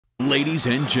Ladies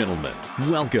and gentlemen,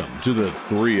 welcome to the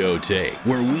 3-0 Take,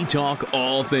 where we talk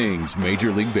all things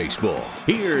Major League Baseball.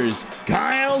 Here's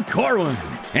Kyle Corwin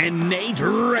and Nate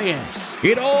Reyes.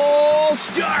 It all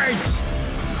starts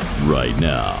right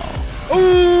now.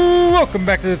 Ooh, welcome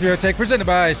back to the 3-0 Take, presented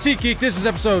by SeatGeek. This is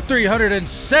episode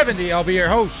 370. I'll be your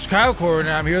host, Kyle Corwin,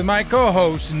 and I'm here with my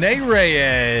co-host, Nate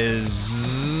Reyes.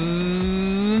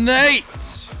 Nate!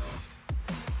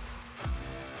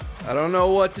 I don't know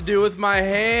what to do with my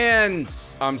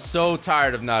hands. I'm so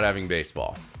tired of not having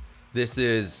baseball. This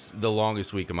is the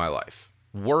longest week of my life.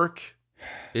 Work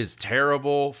is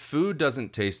terrible. Food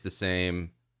doesn't taste the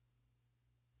same.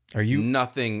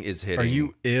 Nothing is hitting. Are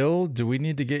you ill? Do we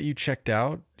need to get you checked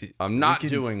out? I'm not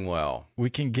doing well. We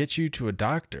can get you to a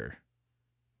doctor.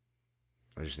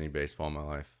 I just need baseball in my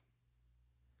life.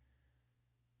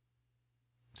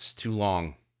 It's too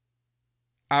long.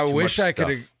 I wish I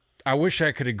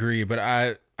could agree, but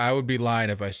I would be lying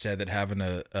if I said that having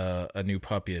a new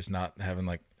puppy is not having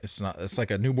it's like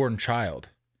a newborn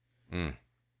child. Mm.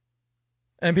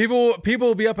 And people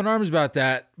will be up in arms about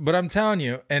that, but I'm telling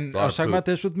you, and I was talking about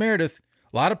this with Meredith,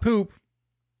 a lot of poop.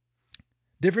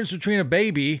 Difference between a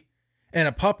baby and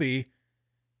a puppy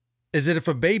is that if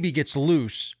a baby gets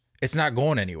loose, it's not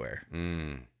going anywhere.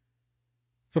 Mm.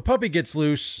 If a puppy gets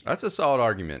loose, that's a solid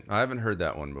argument. I haven't heard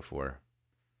that one before.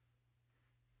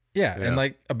 Yeah, and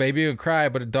like a baby would cry,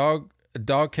 but a dog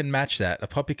can match that. A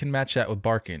puppy can match that with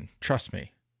barking. Trust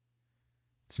me.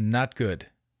 It's not good.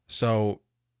 So,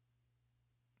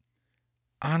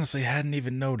 honestly, I hadn't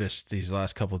even noticed these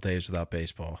last couple of days without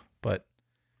baseball, but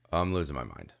I'm losing my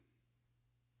mind.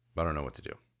 I don't know what to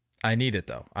do. I need it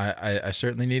though. I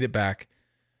certainly need it back.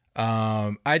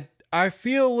 I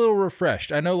feel a little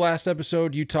refreshed. I know last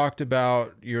episode you talked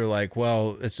about, you're like,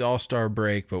 well, it's All-Star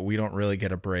break, but we don't really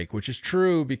get a break, which is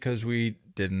true because we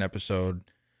did an episode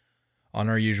on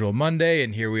our usual Monday,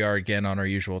 and here we are again on our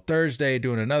usual Thursday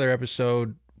doing another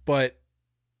episode. But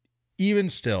even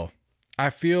still, I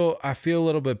feel a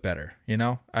little bit better, you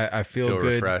know? I feel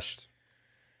good. Refreshed.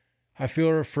 I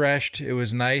feel refreshed. It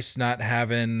was nice not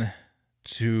having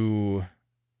to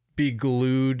be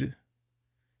glued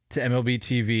to MLB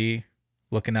TV,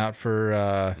 looking out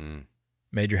for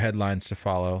major headlines to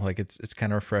follow. Like it's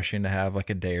kind of refreshing to have like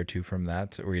a day or two from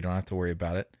that where you don't have to worry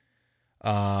about it.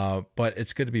 But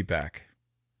it's good to be back.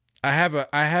 I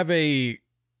have a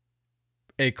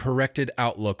corrected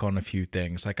outlook on a few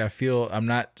things. Like I feel I'm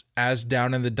not as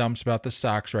down in the dumps about the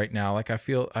Sox right now. Like I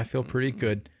feel pretty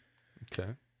good.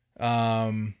 Okay.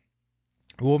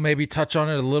 We'll maybe touch on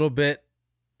it a little bit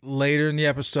later in the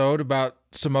episode about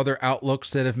some other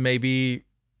outlooks that have maybe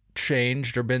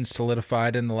changed or been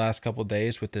solidified in the last couple of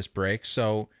days with this break.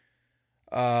 So,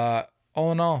 all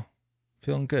in all,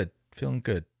 feeling good.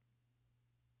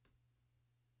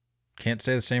 Can't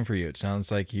say the same for you. It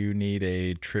sounds like you need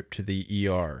a trip to the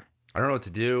ER. I don't know what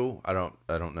to do. I don't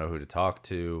know who to talk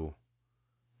to.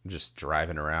 I'm just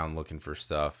driving around looking for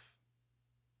stuff.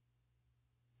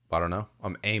 I don't know.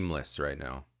 I'm aimless right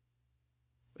now.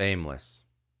 Aimless.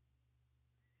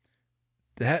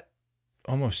 That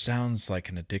almost sounds like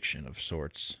an addiction of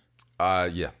sorts.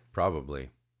 Yeah,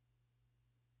 probably.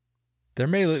 There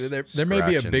may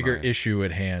be a bigger issue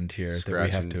at hand here that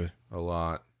we have to. A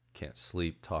lot. Can't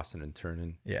sleep, tossing and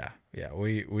turning. Yeah.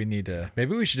 We need to.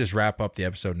 Maybe we should just wrap up the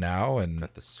episode now and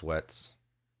got the sweats.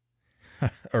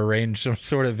 Arrange some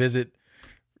sort of visit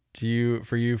to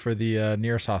for the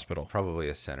nearest hospital. Probably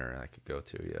a center I could go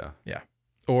to. Yeah. Yeah.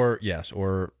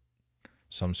 Or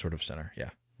some sort of center. Yeah.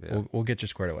 We'll get you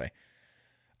squared away.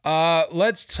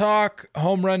 Let's talk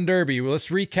home run derby. Let's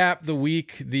recap the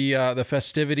week, the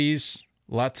festivities.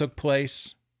 A lot took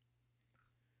place.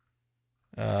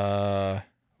 Well,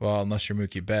 unless you're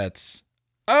Mookie Betts.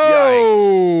 Oh!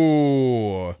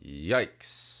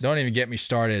 Yikes. Don't even get me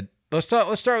started. Let's start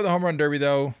with the home run derby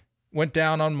though. Went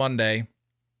down on Monday.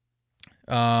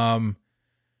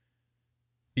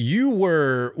 You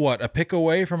were a pick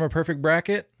away from a perfect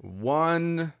bracket?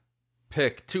 One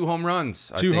pick, 2 home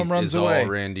runs. Two home runs away. All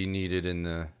Randy needed in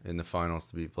the finals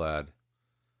to beat Vlad.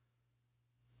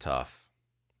 Tough.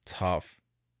 It's all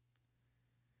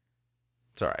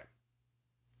right.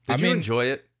 Did you enjoy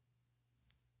it?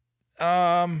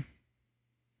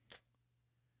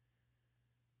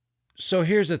 So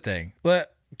here's the thing.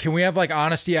 Can we have like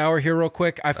honesty hour here real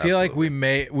quick? I feel like we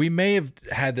may have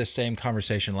had this same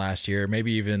conversation last year,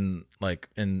 maybe even like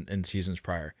in seasons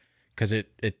prior, because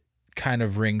it kind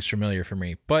of rings familiar for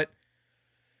me. But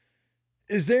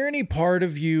is there any part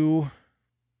of you?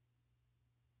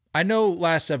 I know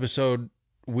last episode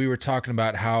we were talking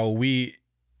about how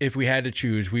if we had to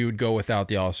choose, we would go without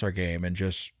the All-Star game and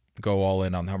just go all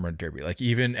in on the home run derby. Like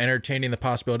even entertaining the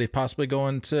possibility of possibly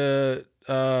going to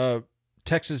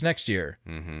Texas next year.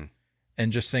 Mm-hmm.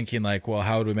 And just thinking like, well,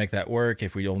 how would we make that work?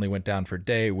 If we only went down for a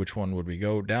day, which one would we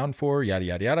go down for? Yada,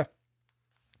 yada, yada.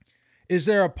 Is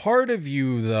there a part of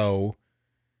you though,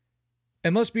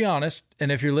 and let's be honest,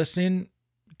 and if you're listening,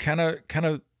 kind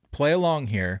of play along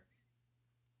here.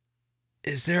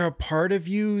 Is there a part of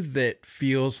you that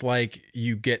feels like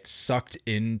you get sucked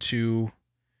into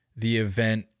the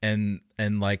event and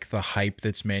like the hype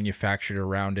that's manufactured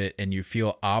around it, and you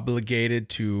feel obligated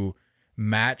to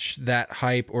match that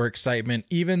hype or excitement,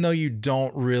 even though you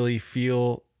don't really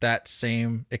feel that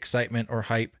same excitement or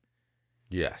hype?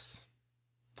 Yes,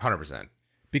 100%.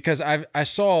 Because I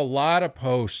saw a lot of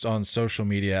posts on social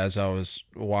media as I was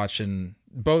watching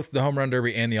both the home run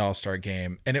derby and the All-Star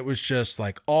game, and it was just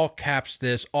like all caps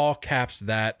this, all caps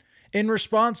that, in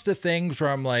response to things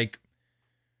where I'm like,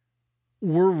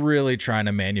 we're really trying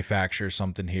to manufacture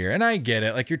something here. And I get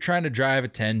it. Like you're trying to drive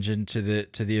attention to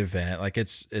the event. Like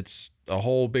it's a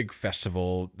whole big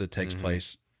festival that takes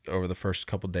place over the first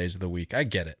couple of days of the week. I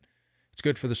get it. It's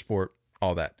good for the sport,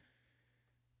 all that.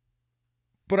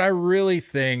 But I really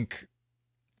think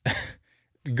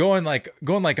going like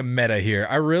a meta here,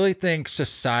 I really think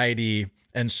society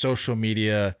and social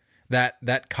media,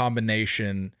 that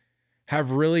combination, have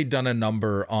really done a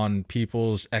number on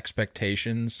people's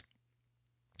expectations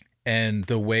and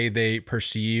the way they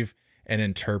perceive and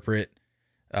interpret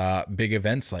big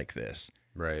events like this.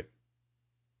 Right.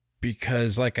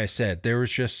 Because like I said, there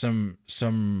was just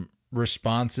some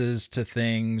responses to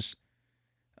things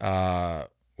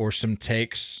or some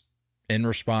takes in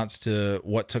response to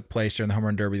what took place during the home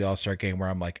run derby, the All-Star game, where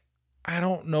I'm like, I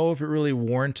don't know if it really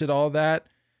warranted all that.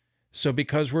 So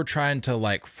because we're trying to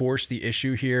like force the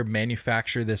issue here,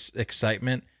 manufacture this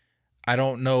excitement, I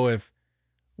don't know if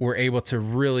we're able to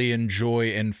really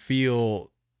enjoy and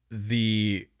feel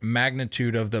the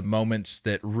magnitude of the moments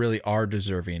that really are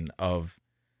deserving of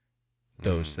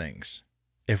those things.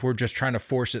 If we're just trying to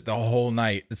force it the whole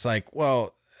night, it's like,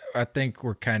 well, I think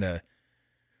we're kind of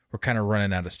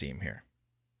running out of steam here.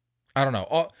 I don't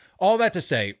know. All that to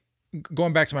say,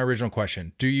 going back to my original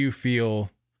question, do you feel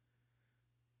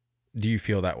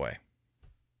that way?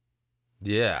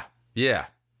 Yeah.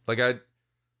 Like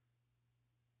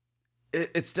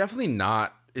it's definitely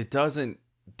not, it doesn't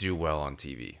do well on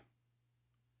TV.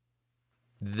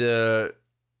 The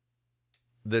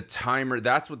timer,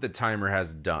 that's what the timer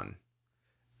has done.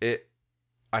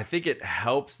 I think it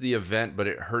helps the event, but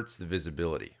it hurts the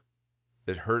visibility.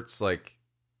 It hurts like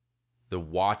the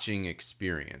watching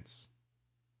experience.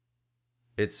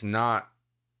 It's not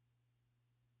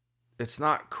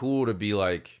cool to be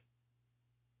like,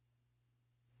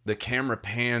 the camera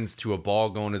pans to a ball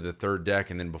going to the third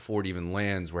deck, and then before it even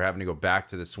lands, we're having to go back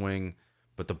to the swing,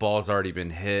 but the ball's already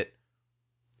been hit.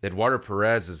 Eduardo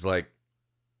Perez is like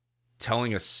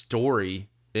telling a story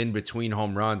in between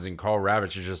home runs, and Carl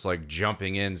Ravitch is just like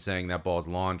jumping in saying that ball's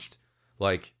launched.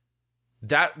 Like,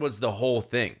 that was the whole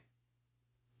thing.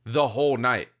 The whole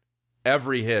night.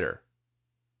 Every hitter.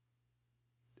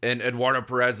 And Eduardo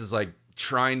Perez is like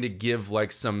trying to give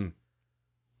like some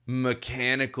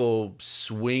mechanical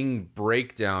swing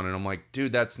breakdown, and I'm like,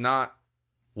 dude, that's not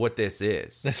what this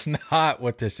is. That's not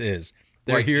what this is.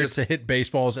 They're like, here to hit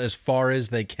baseballs as far as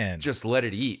they can. Just let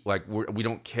it eat. Like, we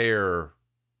don't care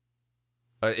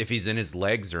if he's in his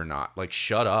legs or not. Like,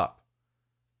 shut up.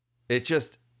 It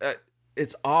just,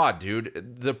 it's odd,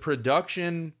 dude. The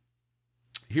production,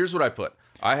 here's what I put.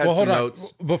 I had some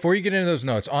notes. Before you get into those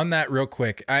notes, on that real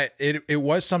quick, it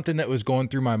was something that was going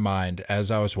through my mind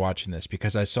as I was watching this,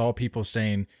 because I saw people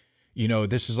saying, you know,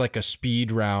 this is like a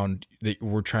speed round that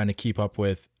we're trying to keep up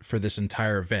with for this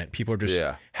entire event. People are just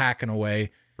hacking away.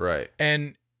 Right.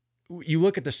 And you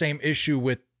look at the same issue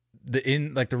with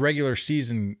the regular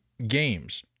season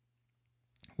games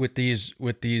with these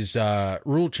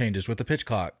rule changes, with the pitch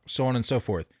clock, so on and so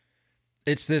forth.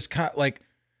 It's this like,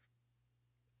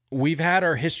 we've had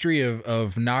our history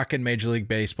of knocking Major League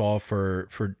Baseball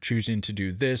for choosing to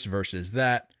do this versus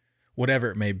that, whatever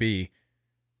it may be.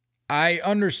 I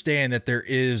understand that there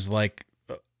is like,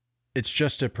 it's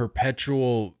just a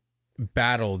perpetual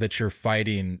battle that you're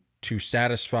fighting to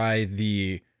satisfy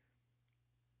the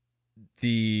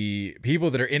people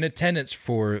that are in attendance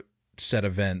for said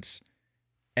events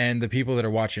and the people that are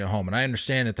watching at home. And I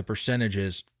understand that the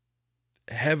percentages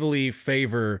heavily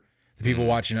favor the people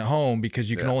watching at home, because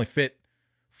you can only fit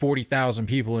 40,000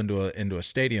 people into a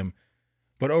stadium.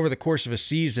 But over the course of a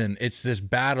season, it's this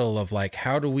battle of like,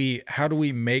 how do we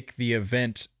make the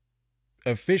event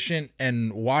efficient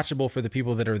and watchable for the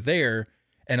people that are there,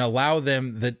 and allow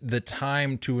them the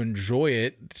time to enjoy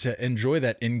it, to enjoy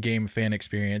that in-game fan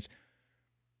experience,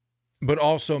 but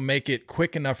also make it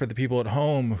quick enough for the people at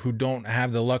home who don't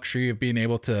have the luxury of being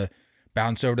able to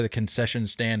bounce over to the concession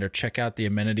stand or check out the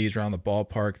amenities around the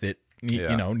ballpark that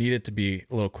need it to be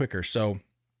a little quicker. So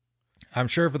I'm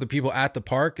sure for the people at the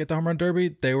park at the Home Run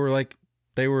Derby, they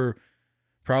were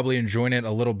probably enjoying it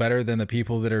a little better than the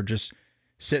people that are just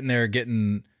sitting there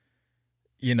getting,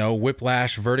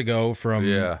 whiplash, vertigo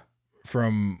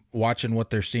from watching what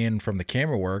they're seeing from the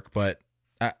camera work. But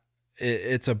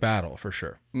it's a battle for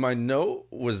sure. My note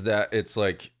was that it's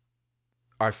like,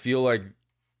 I feel like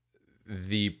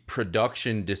the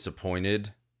production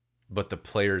disappointed, but the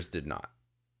players did not.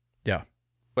 Yeah.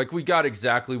 Like, we got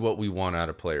exactly what we want out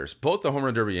of players, both the Home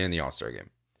Run Derby and the All-Star Game.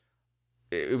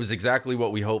 It was exactly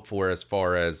what we hoped for as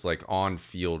far as like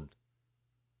on-field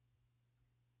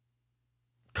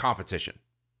competition.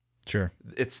 Sure.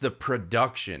 It's the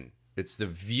production, it's the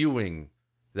viewing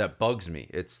that bugs me.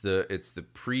 It's the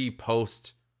pre,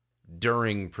 post,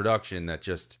 during production that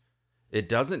just, it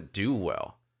doesn't do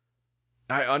well.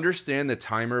 I understand the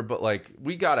timer, but like,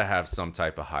 we got to have some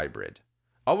type of hybrid.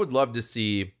 I would love to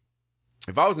see,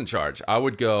 if I was in charge, I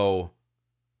would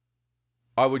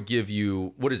give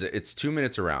you, what is it? It's 2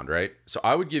 minutes around, right? So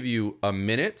I would give you a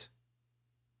minute,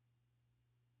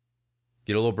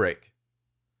 get a little break,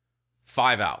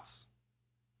 5 outs,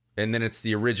 and then it's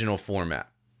the original format,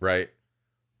 right?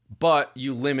 But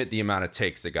you limit the amount of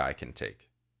takes a guy can take.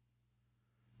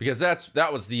 Because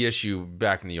that was the issue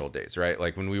back in the old days, right?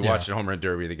 Like when we watched the Home Run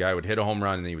Derby, the guy would hit a home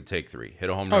run and then he would take 3. Hit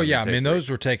a home run. Oh, yeah. I mean,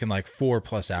 those were taking like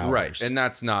 4+ hours. Right. And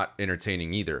that's not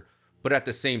entertaining either. But at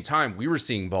the same time, we were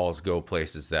seeing balls go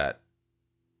places that,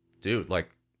 dude,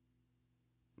 like,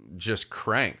 just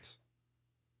cranked.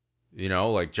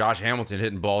 Like Josh Hamilton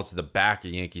hitting balls to the back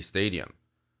of Yankee Stadium.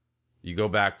 You go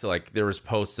back to, like, there was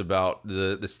posts about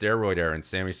the steroid era and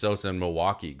Sammy Sosa in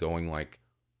Milwaukee going, like,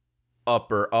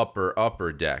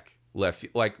 upper deck left.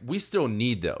 Like, we still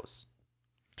need those.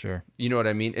 Sure. You know what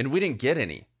I mean? And we didn't get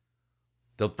any.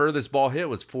 The furthest ball hit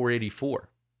was 484.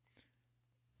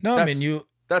 No, I mean,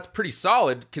 that's pretty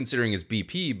solid considering his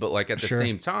BP, but like at the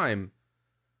same time,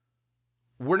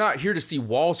 we're not here to see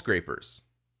wall scrapers.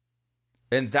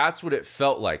 And that's what it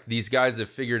felt like. These guys have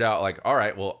figured out, like, all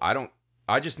right, well,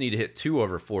 I just need to hit 2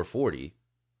 over 440.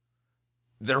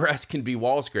 The rest can be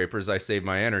wall scrapers. I save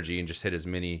my energy and just hit as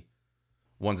many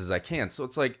ones as I can. So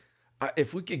it's like,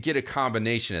 if we could get a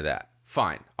combination of that,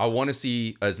 fine. I want to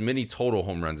see as many total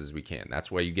home runs as we can. That's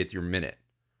why you get your minute.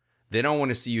 Then I want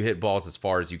to see you hit balls as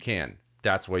far as you can.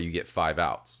 That's why you get 5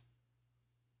 outs.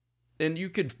 And you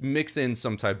could mix in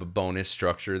some type of bonus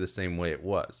structure the same way it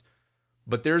was.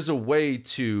 But there's a way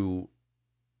to,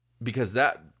 because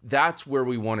that's where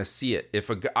we want to see it.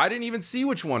 I didn't even see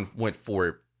which one went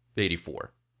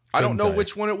 484. I don't know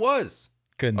which one it was.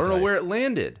 I don't know where it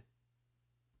landed.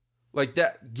 Like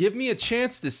that, give me a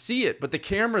chance to see it. But the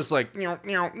camera's like,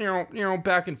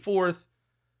 back and forth.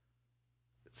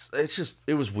 It's just,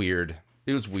 it was weird.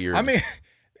 It was weird. I mean,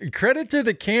 credit to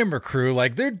the camera crew.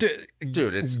 Like they're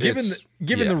given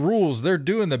the rules, they're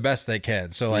doing the best they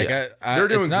can. So like, they're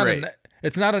doing great.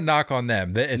 It's not a knock on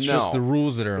them. It's just the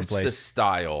rules that are in place. It's the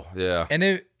style. Yeah.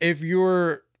 And if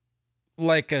you're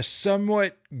like a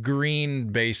somewhat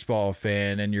green baseball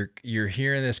fan and you're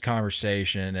hearing this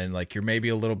conversation and like you're maybe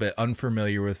a little bit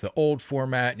unfamiliar with the old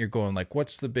format and you're going like,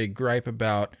 what's the big gripe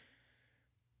about?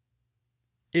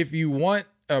 If you want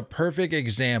a perfect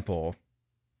example,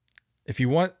 if you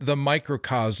want the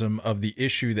microcosm of the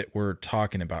issue that we're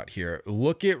talking about here,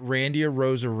 look at Randy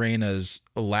Arozarena's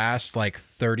last like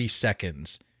 30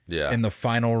 seconds in the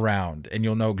final round, and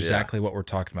you'll know exactly what we're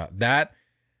talking about.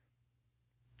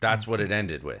 That's what it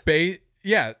ended with.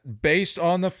 Based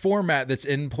on the format that's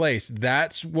in place,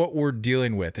 that's what we're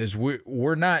dealing with. Is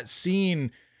we're not seeing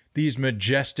these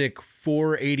majestic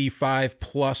 485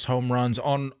 plus home runs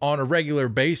on a regular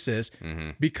basis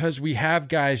because we have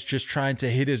guys just trying to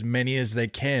hit as many as they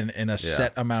can in a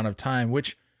set amount of time,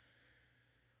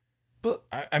 but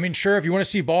I mean, sure, if you want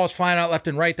to see balls flying out left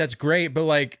and right, that's great. But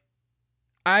like,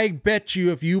 I bet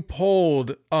you if you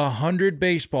polled 100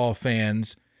 baseball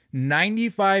fans,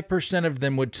 95% of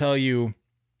them would tell you,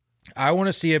 I want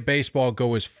to see a baseball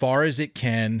go as far as it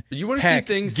can. You want to see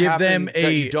things happen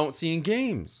that you don't see in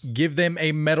games. Give them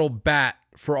a metal bat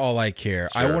for all I care.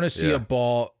 Sure, I want to see a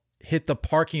ball hit the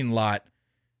parking lot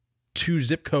 2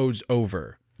 zip codes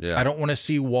over. Yeah. I don't want to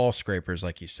see wall scrapers,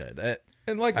 like you said.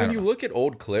 And like when you look at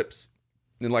old clips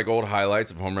and like old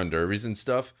highlights of home run derbies and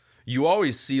stuff, you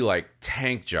always see like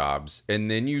tank jobs, and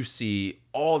then you see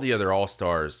all the other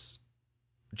all-stars,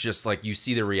 just like you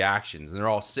see the reactions, and they're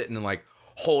all sitting and like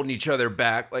holding each other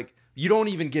back. Like, you don't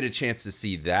even get a chance to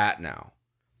see that now.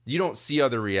 You don't see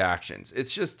other reactions.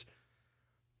 It's just,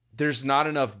 there's not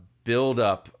enough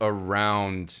buildup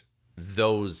around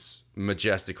those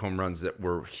majestic home runs that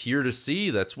we're here to see.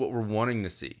 That's what we're wanting to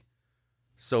see.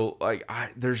 So, like,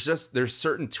 there's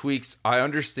certain tweaks. I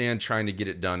understand trying to get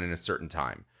it done in a certain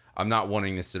time. I'm not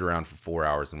wanting to sit around for 4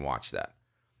 hours and watch that.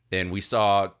 And we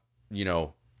saw,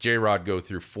 J-Rod go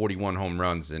through 41 home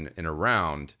runs in a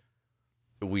round.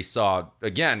 We saw,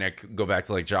 again, I could go back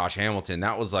to like Josh Hamilton.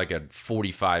 That was like a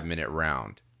 45-minute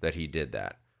round that he did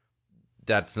that.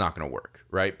 That's not going to work,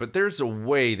 right? But there's a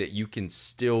way that you can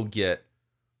still get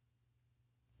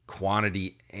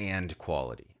quantity and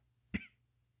quality.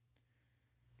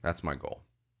 That's my goal.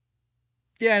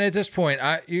 Yeah, and at this point,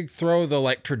 you throw the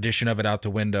like tradition of it out the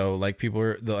window. Like people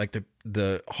are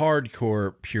the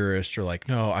hardcore purists are like,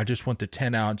 no, I just want the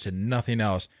 10 ounce and nothing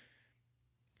else.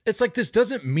 It's like, this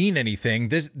doesn't mean anything.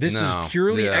 This is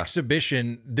purely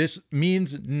exhibition. This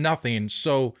means nothing.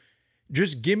 So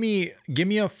just give me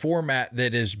a format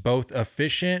that is both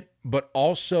efficient but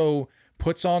also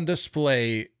puts on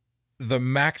display the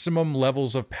maximum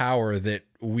levels of power that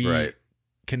we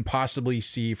can possibly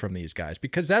see from these guys,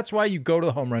 because that's why you go to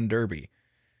the home run derby.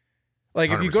 Like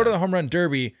 100%. If you go to the home run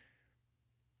derby,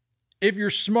 if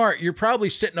you're smart, you're probably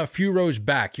sitting a few rows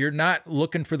back. You're not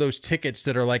looking for those tickets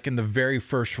that are like in the very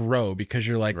first row, because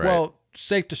you're like, well,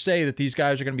 safe to say that these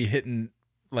guys are going to be hitting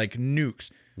like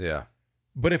nukes. Yeah.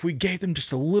 But if we gave them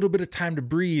just a little bit of time to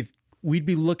breathe, we'd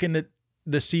be looking at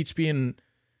the seats being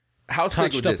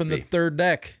touched up in the third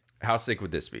deck. How sick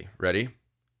would this be? Ready?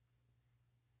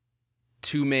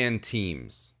 2-man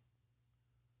teams.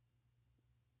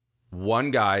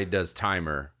 One guy does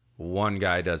timer. One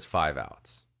guy does 5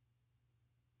 outs.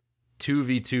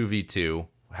 2v2v2,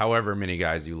 however many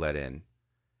guys you let in.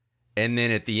 And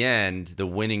then at the end, the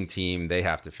winning team, they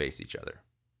have to face each other.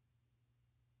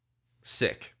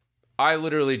 Sick. I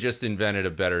literally just invented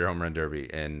a better home run derby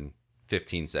in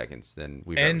 15 seconds than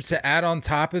we've ever seen. And to add on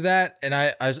top of that, and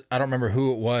I don't remember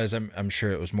who it was. I'm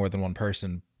sure it was more than one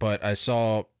person, but I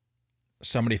saw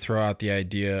somebody throw out the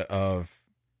idea of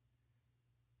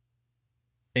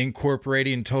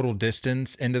incorporating total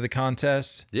distance into the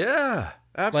contest. Yeah,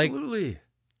 absolutely. Like,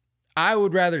 I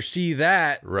would rather see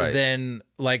that than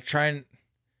like trying.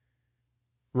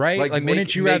 Right? Like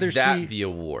wouldn't you rather make that see the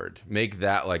award? Make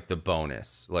that like the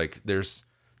bonus. Like there's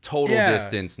total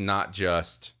distance, not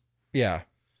just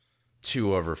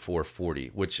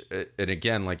 2/440. Which, and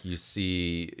again, like you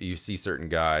see certain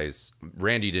guys.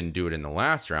 Randy didn't do it in the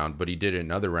last round, but he did it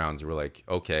in other rounds. Where we're like,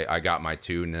 okay, I got my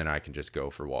 2, and then I can just go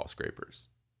for wall scrapers.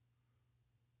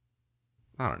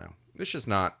 I don't know. It's just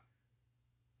not.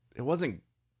 It wasn't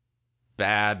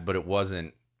bad, but it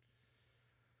wasn't.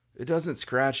 It doesn't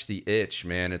scratch the itch,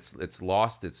 man. It's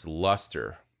lost its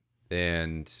luster.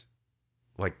 And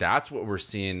like that's what we're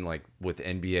seeing like with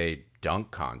NBA dunk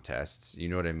contests. You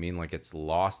know what I mean? Like it's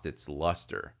lost its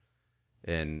luster.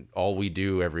 And all we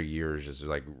do every year is just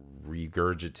like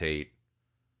regurgitate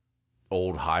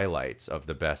old highlights of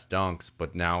the best dunks,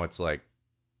 but now it's like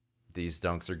these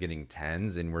dunks are getting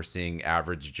 10s and we're seeing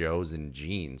average Joes in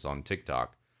jeans on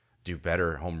TikTok do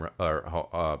better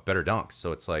better dunks.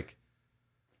 So it's like,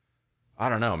 I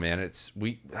don't know, man.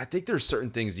 I think there's certain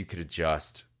things you could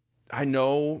adjust. I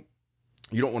know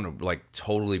you don't want to like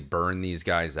totally burn these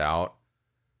guys out,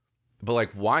 but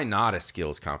like, why not a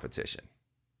skills competition?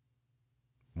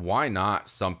 Why not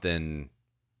something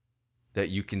that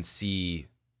you can see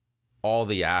all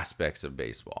the aspects of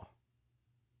baseball?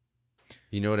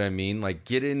 You know what I mean? Like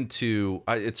get into,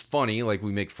 it's funny, like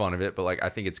we make fun of it, but like I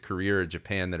think it's Korea or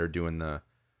Japan that are doing the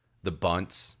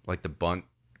bunts, like the bunt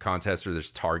contest where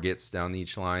there's targets down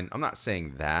each line. I'm not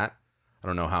saying that. I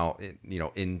don't know how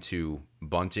into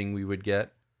bunting we would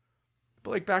get.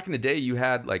 But like back in the day, you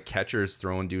had like catchers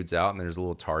throwing dudes out and there's a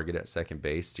little target at second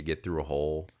base to get through a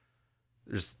hole.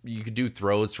 You could do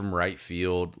throws from right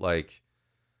field. Like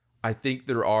I think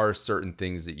there are certain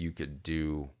things that you could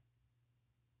do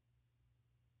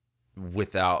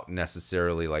without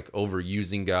necessarily like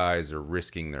overusing guys or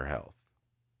risking their health.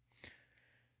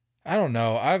 I don't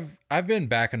know. I've been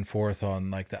back and forth on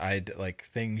like like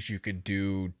things you could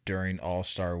do during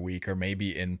All-Star Week or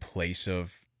maybe in place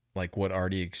of like what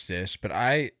already exists. But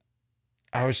I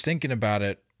was thinking about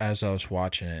it as I was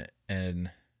watching it,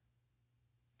 and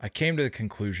I came to the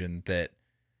conclusion that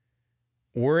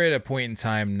we're at a point in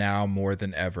time now more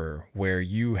than ever where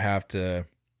you have to.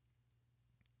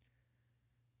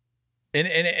 And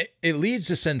it leads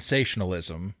to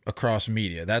sensationalism across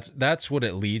media. That's what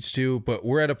it leads to. But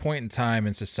we're at a point in time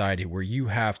in society where you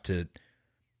have to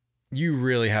you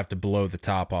really have to blow the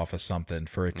top off of something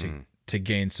for it to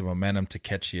gain some momentum, to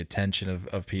catch the attention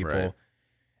of people. Right.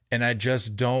 And I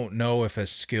just don't know if a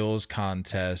skills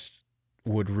contest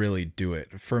would really do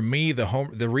it. For me,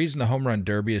 the reason the home run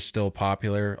derby is still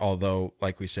popular, although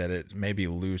like we said, it may be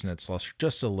losing its luster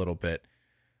just a little bit,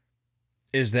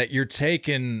 is that you're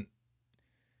taking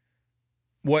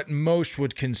what most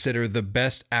would consider the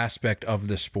best aspect of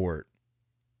the sport,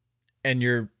 and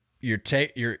you're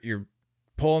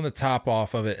pulling the top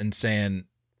off of it and saying,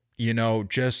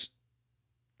 just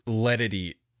let it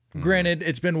eat. Granted,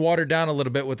 it's been watered down a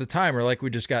little bit with the timer, like we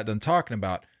just got done talking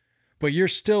about, but you're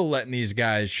still letting these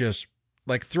guys just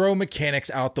like throw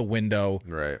mechanics out the window.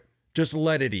 Right. Just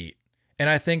let it eat. And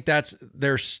I think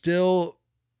there are still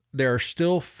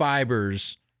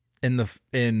fibers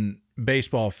in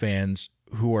baseball fans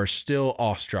who are still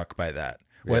awestruck by that,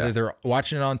 whether they're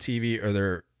watching it on TV or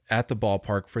they're at the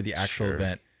ballpark for the actual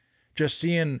event. Just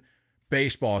seeing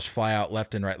baseballs fly out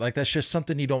left and right, like that's just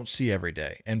something you don't see every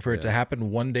day. And for it to happen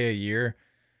one day a year,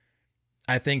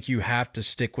 I think you have to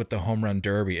stick with the home run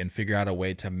derby and figure out a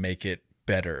way to make it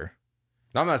better.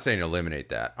 I'm not saying eliminate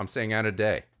that. I'm saying add a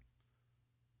day.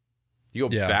 You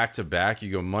go back to back.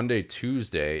 You go Monday,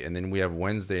 Tuesday, and then we have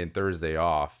Wednesday and Thursday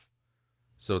off.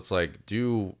 So it's like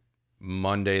do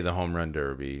Monday the home run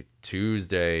derby,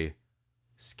 Tuesday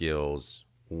skills,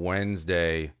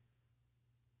 Wednesday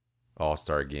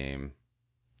all-star game,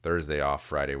 Thursday off,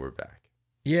 Friday we're back.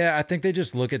 Yeah, I think they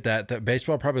just look at that. That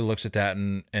baseball probably looks at that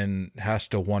and has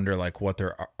to wonder like what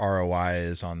their ROI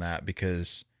is on that,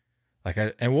 because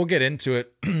and we'll get into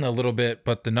it a little bit,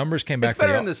 but the numbers came back. It's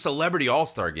better than the celebrity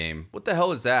all-star game. What the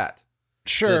hell is that?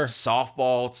 Sure. The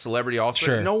softball celebrity all-star.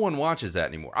 Sure. No one watches that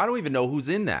anymore. I don't even know who's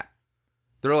in that.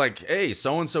 They're like, hey,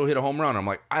 so-and-so hit a home run. I'm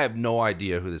like, I have no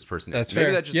idea who this person is. That's Maybe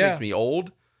fair. that just makes me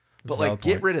old. But like,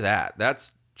 get point. rid of that.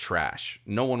 That's trash.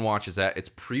 No one watches that. It's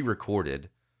pre-recorded.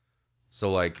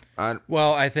 So like,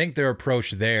 I think their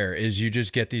approach there is you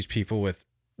just get these people with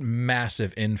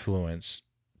massive influence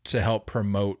to help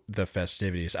promote the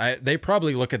festivities. They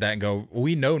probably look at that and go,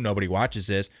 we know nobody watches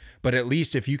this, but at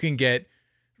least if you can get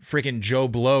freaking Joe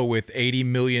Blow with 80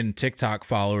 million TikTok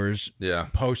followers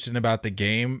posting about the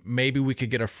game, maybe we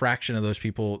could get a fraction of those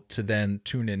people to then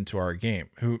tune into our game.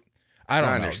 I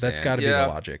don't know. That's got to be the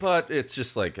logic. But it's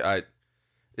just like,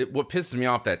 what pisses me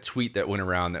off, that tweet that went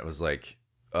around that was like,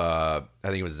 I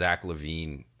think it was Zach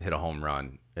LaVine hit a home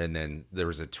run, and then there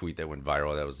was a tweet that went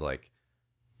viral that was like,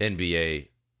 NBA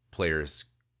players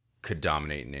could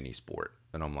dominate in any sport.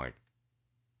 And I'm like,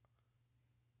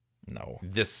 no.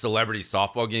 This celebrity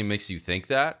softball game makes you think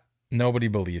that? Nobody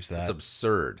believes that. It's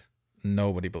absurd.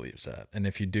 Nobody believes that. And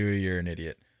if you do, you're an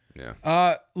idiot.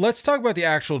 Yeah. Let's talk about the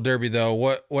actual derby though.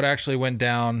 What actually went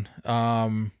down?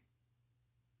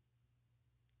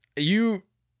 You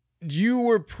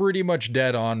were pretty much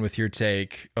dead on with your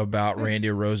take about Randy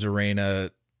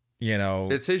Arozarena.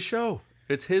 It's his show.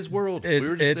 It's his world. We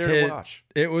were just there to watch.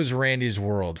 It was Randy's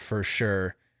world for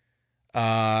sure.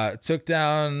 Took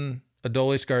down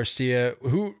Adolis Garcia,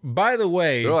 who, by the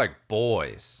way, they're like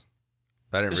boys.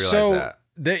 I didn't realize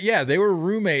that. They were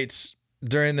roommates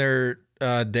during their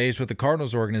days with the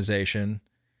Cardinals organization,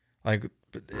 like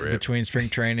between spring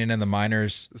training and the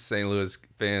minors. St. Louis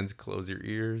fans, close your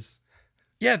ears.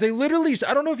 Yeah, they literally,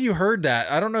 I don't know if you heard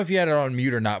that. I don't know if you had it on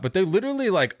mute or not, but they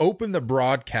literally like opened the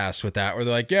broadcast with that, where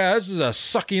they're like, yeah, this is a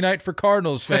sucky night for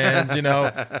Cardinals fans,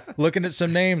 looking at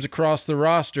some names across the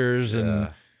rosters.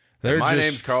 And my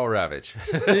name's Carl Ravitch.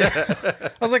 I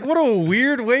was like, what a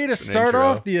weird way to start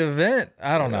off the event.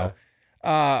 I don't know.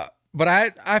 But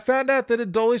I found out that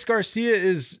Adolis Garcia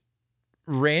is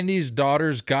Randy's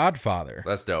daughter's godfather.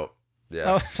 That's dope.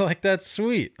 Yeah. I was like, that's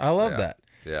sweet. I love that.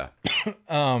 Yeah.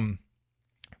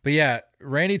 But yeah,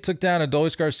 Randy took down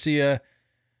Adolis Garcia.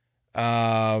 The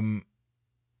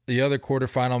other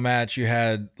quarterfinal match, you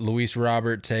had Luis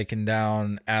Robert taking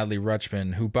down Adley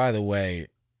Rutschman, who, by the way,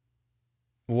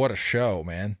 what a show,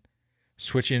 man.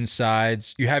 Switching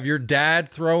sides. You have your dad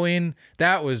throwing.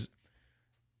 That was...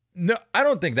 No, I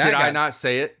don't think that Did I not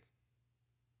say it?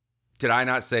 Did I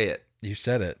not say it? You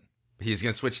said it. He's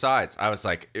going to switch sides. I was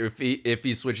like, if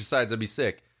he switches sides, I'd be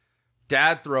sick.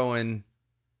 Dad throwing...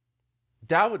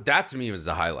 That to me was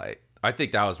the highlight. I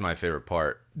think that was my favorite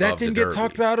part. That didn't get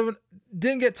talked about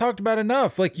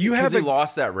enough. Like you have he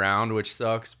lost that round, which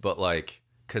sucks. But like,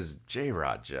 because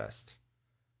J-Rod just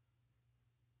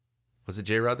was it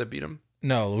J-Rod that beat him?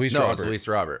 No, Luis Robert. Robert. It was Luis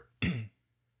Robert.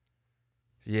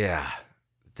 Yeah,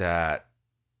 that.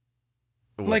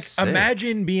 Like sick.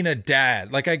 Imagine being a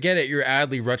dad. Like I get it, you're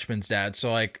Adley Rutschman's dad,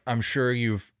 so like I'm sure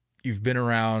you've been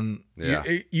around.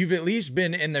 Yeah. You've at least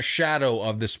been in the shadow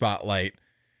of the spotlight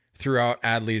throughout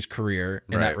Adley's career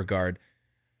in Right. that regard.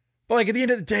 But like at the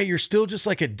end of the day, you're still just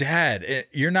like a dad.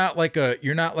 You're not like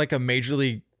a major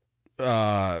league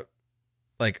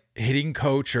like hitting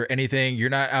coach or anything. You're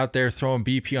not out there throwing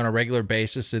BP on a regular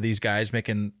basis to these guys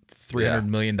making $300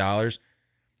 million.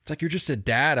 It's like you're just a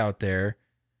dad out there.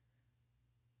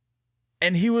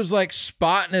 And he was like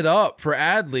spotting it up for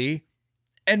Adley.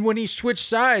 And when he switched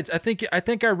sides, I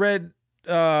think I read,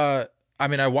 I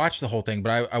mean, I watched the whole thing,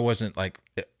 but I wasn't like,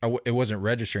 it wasn't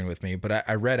registering with me, but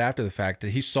I read after the fact that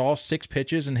he saw 6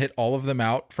 pitches and hit all of them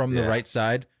out from the right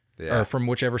side or from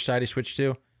whichever side he switched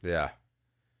to. Yeah.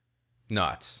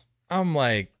 Nuts. I'm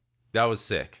like, that was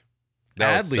sick.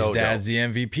 That Adley's was so dad's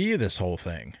dope. the MVP of this whole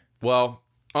thing. Well,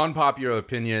 unpopular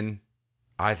opinion,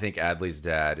 I think Adley's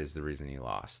dad is the reason he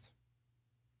lost.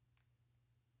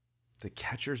 The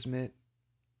catcher's mitt?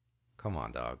 Come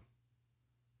on, dog.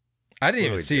 I didn't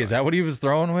even see. Is that what he was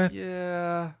throwing with?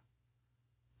 Yeah.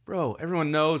 Bro,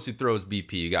 everyone knows who throws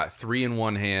BP. You got 3 in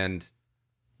one hand,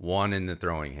 1 in the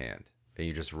throwing hand, and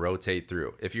you just rotate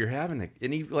through. If you're having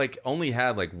and he like only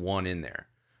had like 1 in there.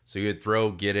 So you would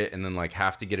throw, get it, and then like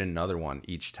have to get another one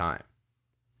each time.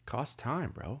 Costs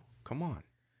time, bro. Come on.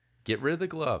 Get rid of the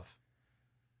glove.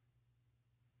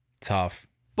 Tough.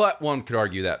 But one could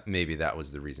argue that maybe that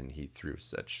was the reason he threw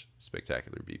such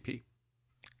spectacular BP.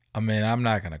 I mean, I'm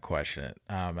not going to question it.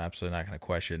 I'm absolutely not going to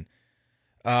question.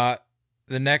 The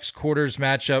next quarter's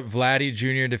matchup, Vladdy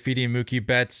Jr. defeating Mookie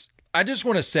Betts. I just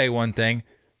want to say one thing.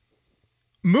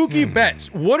 Mookie Betts,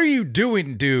 what are you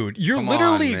doing, dude? You're Come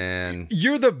literally, on, man.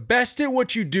 You're the best at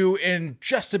what you do in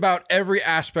just about every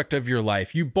aspect of your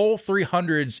life. You bowl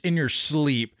 300s in your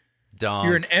sleep. Dunk.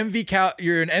 You're an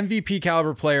MVP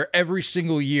caliber player every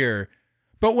single year.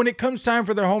 But when it comes time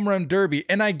for the home run derby,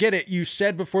 and I get it, you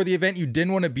said before the event you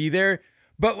didn't want to be there,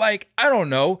 but like, I don't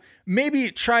know, maybe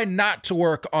try not to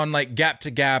work on like gap to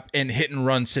gap and hit and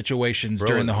run situations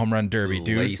during the home run derby,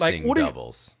 dude. Like, what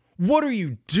are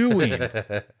you doing?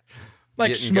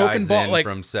 Like getting smoking ball, like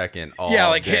from second,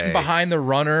 like day. hitting behind the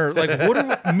runner. Like, what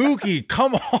are Mookie?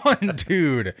 Come on,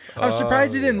 dude. I'm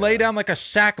surprised he didn't lay down like a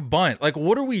sack bunt. Like,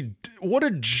 what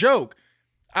a joke.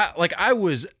 I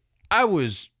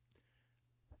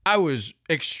was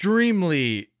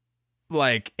extremely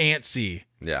like antsy.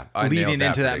 Yeah, leading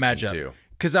into that matchup too.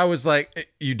 Because I was like,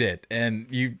 you did, and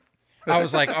I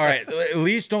was like, all right, at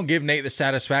least don't give Nate the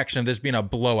satisfaction of this being a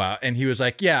blowout. And he was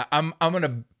like, yeah, I'm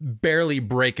gonna barely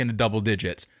break into double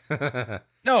digits.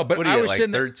 No, but what I was like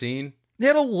sitting there. 13. He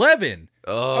had 11.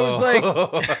 Oh, I was like,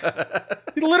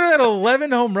 he literally had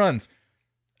 11 home runs.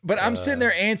 But I'm sitting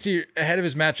there antsy ahead of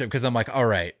his matchup because I'm like, all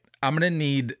right, I'm gonna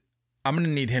need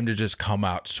him to just come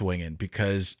out swinging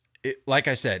because, like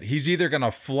I said, he's either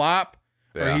gonna flop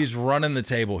or he's running the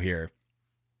table here.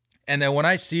 And then when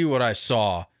I see what I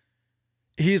saw,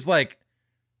 he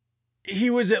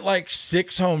was at like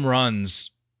 6 home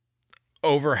runs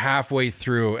over halfway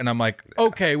through. And I'm like,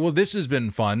 okay, well, this has been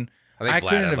fun. I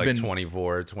think Vlad had like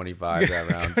 24, 25 that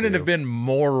round. Couldn't have been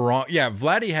more wrong. Yeah,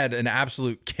 Vladdy had an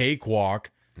absolute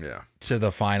cakewalk to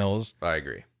the finals. I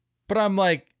agree. But I'm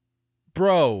like,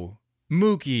 bro,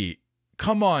 Mookie,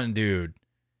 come on, dude.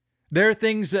 There are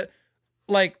things that,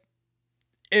 like,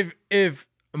 if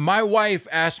my wife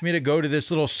asked me to go to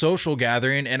this little social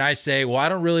gathering and I say, well, I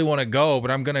don't really want to go, but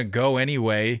I'm going to go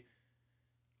anyway,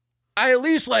 I at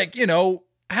least, like, you know,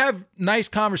 have nice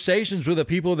conversations with the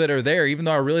people that are there, even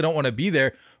though I really don't want to be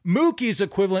there. Mookie's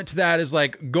equivalent to that is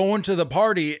like going to the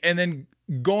party and then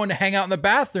going to hang out in the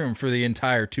bathroom for the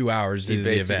entire 2 hours of the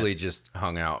event. He basically just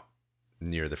hung out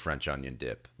near the French onion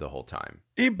dip the whole time.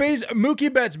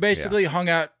 Mookie Betts basically hung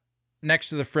out next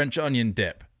to the French onion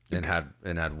dip and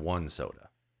had 1 soda.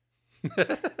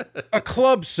 A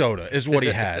club soda is what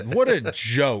he had. What a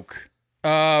joke.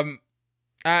 Yeah,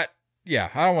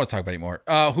 I don't want to talk about it anymore.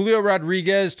 Julio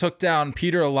Rodriguez took down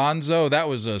Peter Alonso. That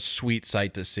was a sweet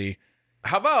sight to see.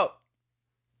 How about,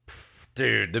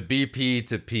 dude, the BP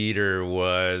to Peter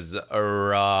was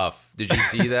rough. Did you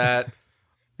see that?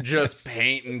 Just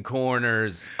painting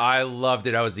corners. I loved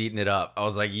it. I was eating it up. I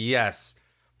was like, yes.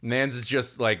 Mans is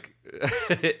just like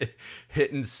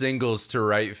hitting singles to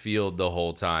right field the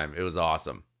whole time. It was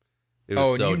awesome. It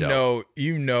was so dope.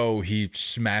 You know he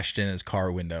smashed in his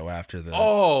car window after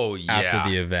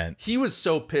the event. He was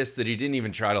so pissed that he didn't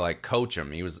even try to like coach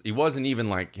him. He wasn't even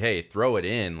like, hey, throw it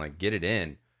in, like get it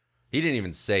in. He didn't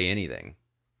even say anything.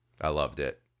 I loved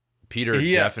it. Peter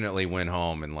definitely went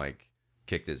home and like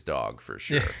kicked his dog for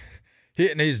sure.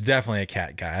 He's definitely a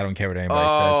cat guy. I don't care what anybody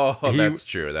says. Oh, that's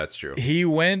true. That's true. He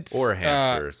went or a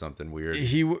hamster or something weird.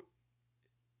 He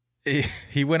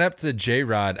went up to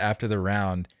J-Rod after the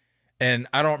round. And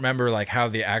I don't remember like how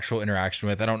the actual interaction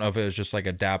with. I don't know if it was just like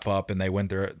a dap up and they went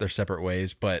their separate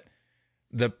ways. But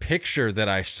the picture that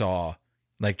I saw,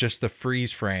 like just the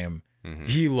freeze frame,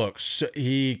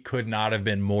 he could not have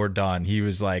been more done. He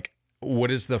was like,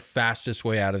 what is the fastest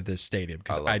way out of this stadium?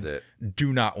 Because I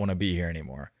do not want to be here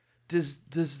anymore. Does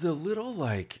the little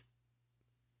like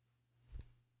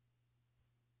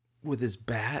with his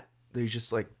bat, he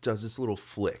just like does this little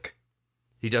flick.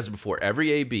 He does it before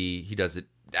every AB. He does it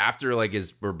after like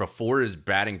before his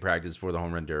batting practice for the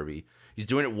home run derby. He's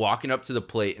doing it walking up to the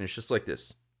plate, and it's just like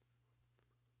this.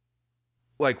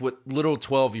 Like what little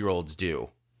 12-year-olds do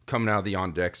coming out of the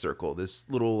on deck circle. This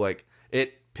little like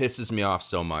it pisses me off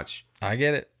so much. I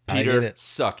get it. Peter,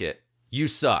 suck it. You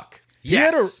suck.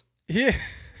 Yes.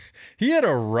 He had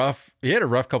a rough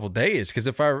couple days because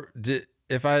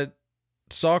if I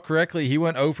saw correctly, he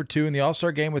went 0 for 2 in the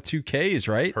All-Star game with 2 Ks,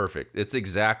 right? Perfect. It's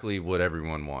exactly what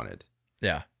everyone wanted.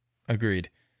 Yeah,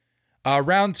 agreed.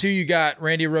 Round 2, you got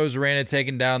Randy Arozarena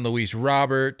taking down Luis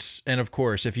Roberts. And of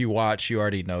course, if you watch, you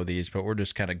already know these, but we're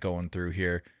just kind of going through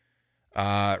here.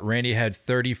 Randy had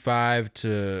 35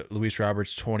 to Luis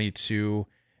Roberts 22.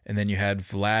 And then you had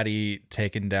Vladdy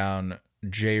taking down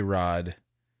J-Rod.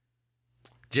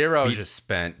 J-Rod was just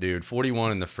spent, dude.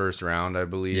 41 in the first round, I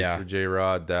believe, for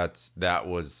J-Rod. That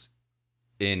was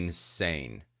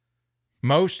insane.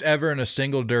 Most ever in a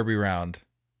single derby round.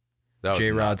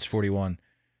 J-Rod's 41.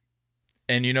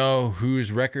 And you know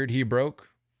whose record he broke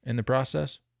in the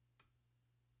process?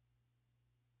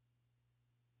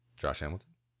 Josh Hamilton?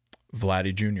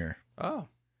 Vladdy Jr. Oh.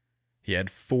 He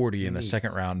had 40 in the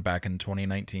second round back in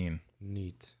 2019.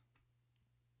 Neat.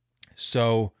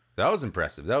 So that was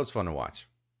impressive. That was fun to watch.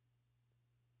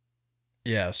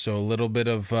 Yeah, so a little bit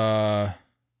of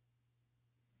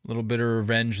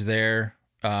revenge there.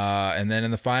 And then in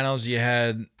the finals, you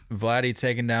had Vladdy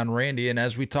taking down Randy. And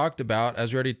as we talked about,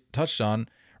 as we already touched on,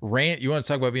 you want to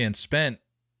talk about being spent,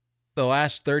 the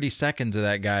last 30 seconds of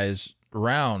that guy's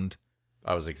round.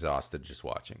 I was exhausted just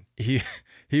watching. He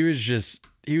was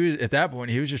at that point,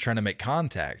 he was just trying to make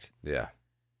contact. Yeah.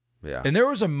 Yeah. And there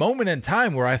was a moment in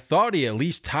time where I thought he at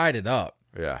least tied it up.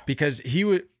 Yeah. Because he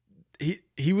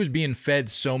was being fed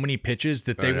so many pitches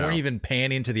that they weren't even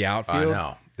panning to the outfield. I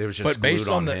know. They was just glued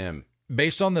on him.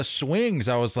 Based on the swings,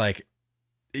 I was like,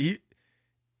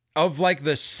 of like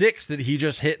the 6 that he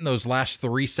just hit in those last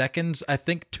 3 seconds, I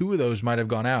think 2 of those might have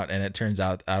gone out. And it turns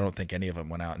out I don't think any of them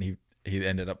went out, and he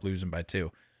ended up losing by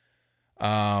 2.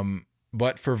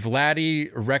 But for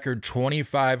Vladdy, record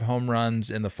 25 home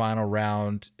runs in the final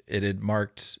round. It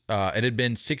had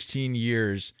been 16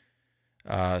 years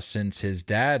since his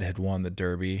dad had won the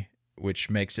Derby, which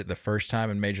makes it the first time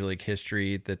in Major League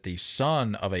history that the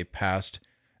son of a past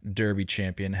Derby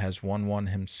champion has won one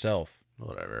himself.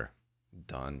 Whatever.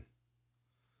 Done.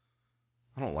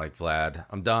 I don't like Vlad.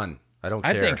 I'm done. I don't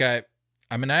care.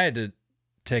 I had to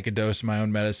take a dose of my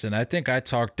own medicine. I think I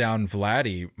talked down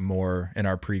Vladdy more in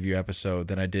our preview episode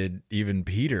than I did even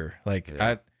Peter. Like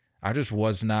I just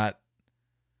was not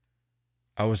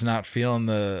feeling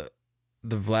the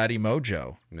Vladdy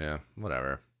mojo. Yeah,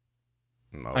 whatever.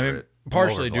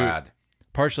 Partially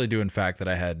due in fact that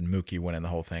I had Mookie winning the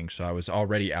whole thing, so I was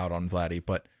already out on Vladdy,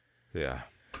 but yeah.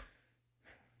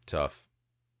 Tough.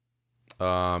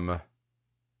 2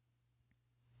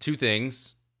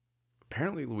 things.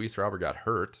 Apparently, Luis Robert got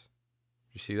hurt.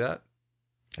 You see that?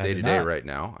 Day to day right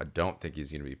now. I don't think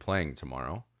he's going to be playing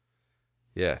tomorrow.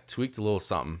 Yeah, tweaked a little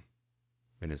something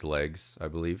in his legs, I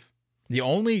believe. The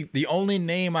only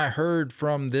name I heard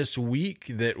from this week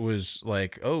that was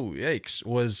like, oh yikes,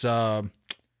 was the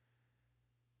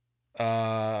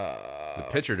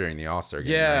pitcher during the All-Star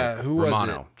game. Yeah, right? who was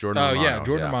Romano. it? Jordan Romano. Yeah,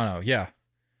 Jordan Romano. Yeah,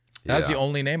 that was the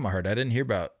only name I heard. I didn't hear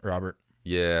about Robert.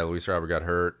 Yeah, Luis Robert got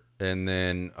hurt. And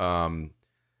then,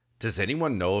 does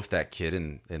anyone know if that kid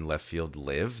in left field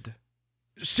lived?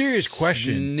 Serious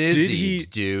question.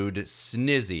 Snizzied, dude.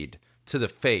 Snizzied to the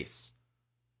face.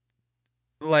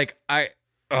 Like,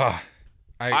 did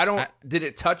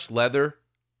it touch leather?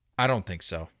 I don't think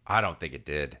so. I don't think it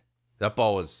did. That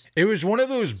ball was. It was one of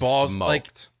those balls, smoked. like,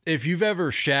 if you've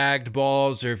ever shagged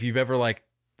balls or if you've ever, like,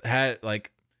 had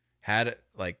it,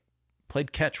 like,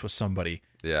 played catch with somebody.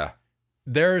 Yeah.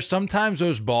 There are sometimes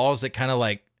those balls that kind of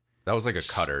like. That was like a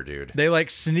cutter, dude. They like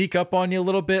sneak up on you a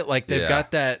little bit. Like they've got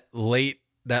that late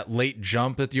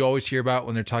jump that you always hear about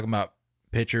when they're talking about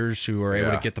pitchers who are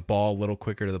able to get the ball a little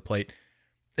quicker to the plate.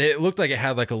 It looked like it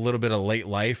had like a little bit of late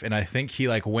life, and I think he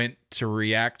like went to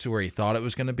react to where he thought it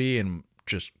was going to be and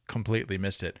just completely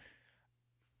missed it.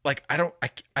 Like I don't.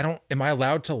 Am I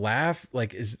allowed to laugh?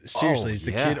 Like is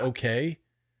the kid okay?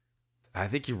 I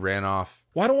think he ran off.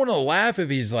 Well, I don't want to laugh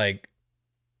if he's like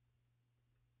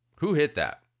Who hit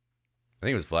that? I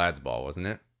think it was Vlad's ball, wasn't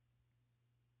it?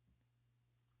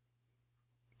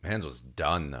 Mans was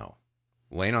done, though.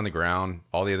 Laying on the ground.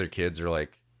 All the other kids are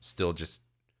like still just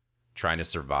trying to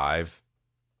survive.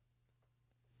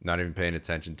 Not even paying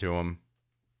attention to him.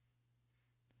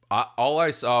 All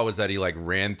I saw was that he like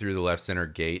ran through the left center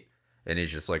gate and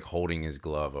he's just like holding his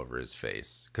glove over his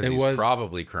face because he's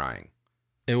probably crying.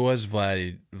 It was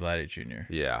Vladdy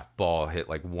Jr. Yeah, ball hit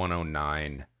like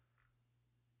 109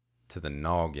 to the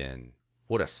noggin.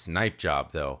 What a snipe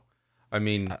job, though. I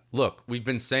mean, look, we've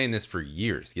been saying this for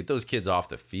years. Get those kids off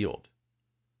the field,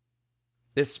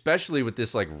 especially with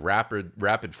this like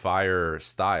rapid fire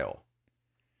style.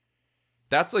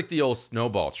 That's like the old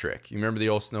snowball trick. You remember the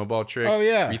old snowball trick? Oh,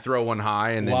 yeah. You throw one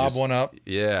high and then lob one up.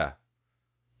 Yeah.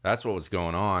 That's what was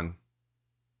going on.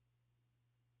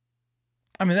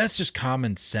 I mean, that's just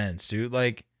common sense, dude.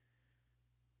 Like,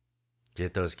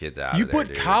 get those kids out you of there,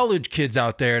 put college kids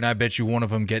out there, and I bet you one of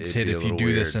them gets hit if you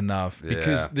do this enough.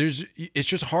 Because it's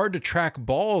just hard to track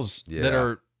balls that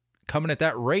are coming at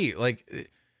that rate. Like,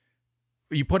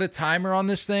 you put a timer on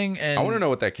this thing, and I want to know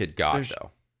what that kid got,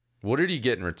 though. What did he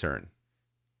get in return?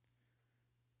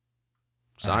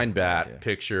 Signed bat,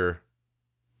 picture,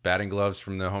 batting gloves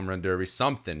from the home run derby,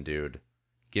 something, dude.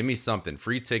 Give me something.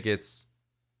 Free tickets.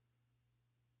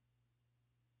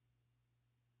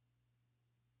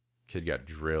 Kid got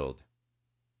drilled.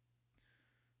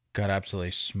 Got absolutely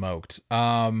smoked.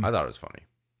 I thought it was funny.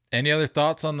 Any other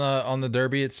thoughts on the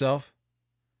derby itself?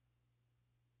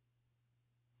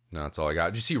 No, that's all I got.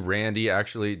 Did you see Randy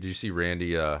actually? Did you see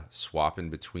Randy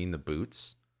swapping between the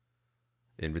boots?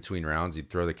 In between rounds, he'd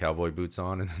throw the cowboy boots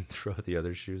on and then throw the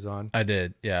other shoes on. I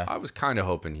did, yeah. I was kind of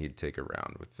hoping he'd take a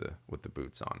round with the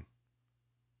boots on.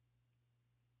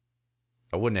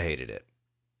 I wouldn't have hated it.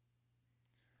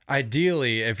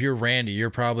 Ideally, if you're Randy,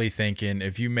 you're probably thinking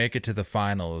if you make it to the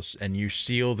finals and you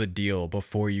seal the deal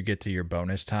before you get to your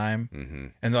bonus time,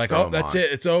 and they're like, "Oh, that's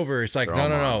it, it's over." It's like,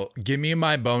 no, give me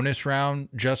my bonus round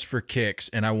just for kicks,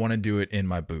 and I want to do it in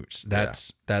my boots.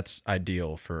 That's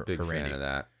ideal for Big Randy. Fan of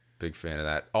that. Big fan of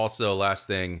that. Also, last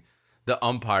thing, the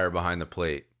umpire behind the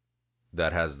plate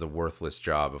that has the worthless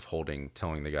job of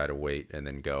telling the guy to wait and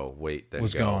then go, wait, then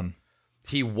was go. gone.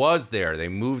 He was there. They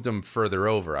moved him further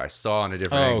over. I saw on a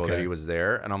different angle that he was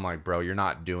there, and I'm like, bro, you're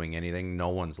not doing anything. No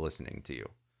one's listening to you.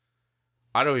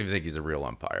 I don't even think he's a real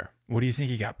umpire. What do you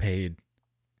think he got paid?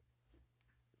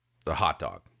 The hot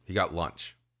dog. He got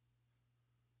lunch.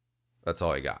 That's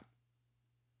all he got.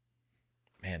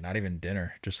 Man, not even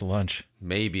dinner, just lunch.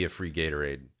 Maybe a free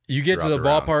Gatorade. You get to the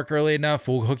ballpark early enough,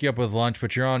 we'll hook you up with lunch,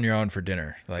 but you're on your own for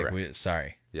dinner. Like,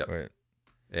 sorry. Yep.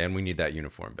 And we need that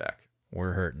uniform back.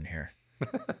 We're hurting here.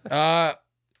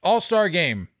 All-Star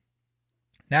game.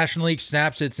 National League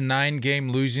snaps its 9-game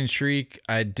losing streak.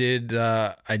 I did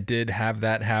have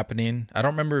that happening. I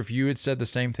don't remember if you had said the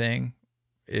same thing.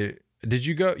 Did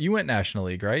you go? You went National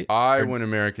League, right? I went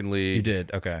American League. You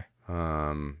did. Okay.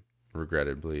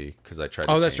 Regrettably, because I tried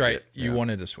to Oh, that's right. it. You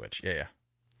wanted to switch.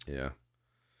 Yeah.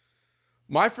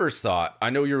 My first thought, I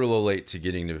know you were a little late to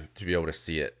getting to be able to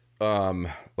see it.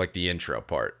 Like the intro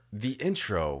part. The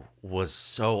intro was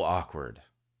so awkward.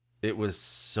 It was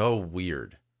so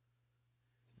weird.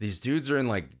 These dudes are in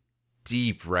like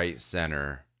deep right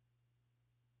center.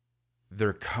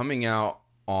 They're coming out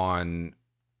on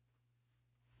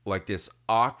like this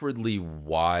awkwardly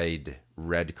wide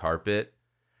red carpet.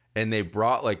 And they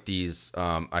brought like these,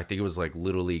 I think it was like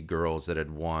Little League girls that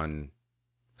had won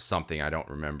something. I don't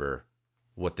remember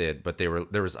what they had, but there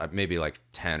was maybe like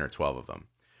 10 or 12 of them.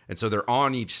 And so they're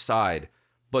on each side,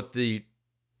 but the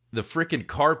freaking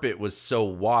carpet was so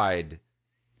wide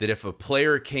that if a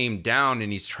player came down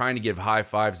and he's trying to give high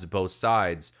fives to both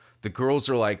sides, the girls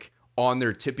are like on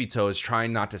their tippy toes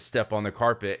trying not to step on the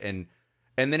carpet. And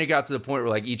then it got to the point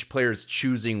where like each player is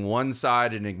choosing one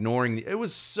side and ignoring it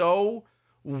was so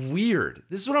weird.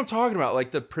 This is what I'm talking about.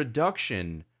 Like the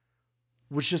production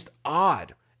was just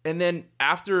odd. And then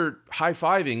after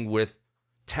high-fiving with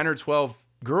 10 or 12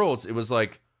 girls, it was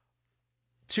like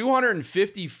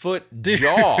 250-foot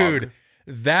jog. Dude,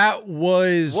 that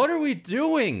was... What are we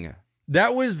doing?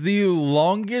 That was the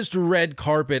longest red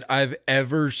carpet I've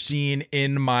ever seen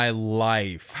in my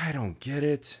life. I don't get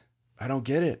it.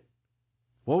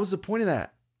 What was the point of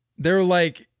that? They're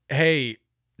like, hey,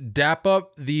 dap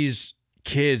up these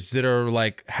kids that are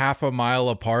like half a mile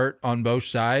apart on both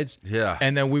sides. Yeah.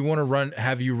 And then we want to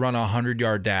have you run a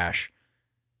 100-yard dash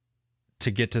to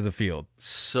get to the field.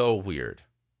 So weird.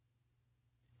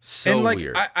 So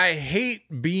weird. I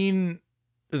hate being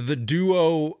the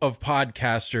duo of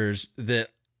podcasters that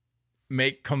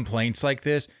make complaints like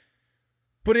this,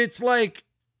 but it's like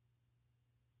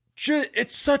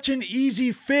it's such an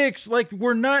easy fix. Like,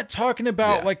 we're not talking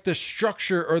about like the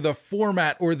structure or the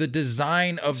format or the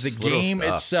design of the game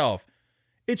itself.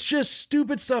 It's just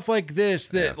stupid stuff like this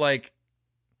that like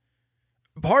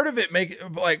part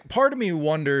of me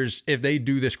wonders if they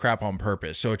do this crap on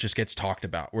purpose. So it just gets talked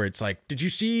about where it's like, did you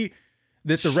see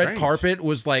that the red carpet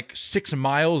was like 6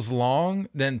 miles long?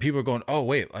 Then people are going, oh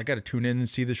wait, I got to tune in and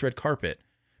see this red carpet,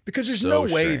 because there's no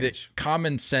way that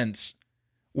common sense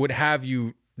would have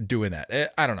you doing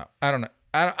that. I don't know. I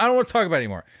don't want to talk about it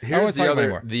anymore. Here's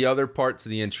the other part to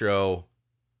the intro.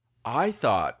 I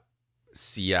thought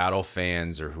Seattle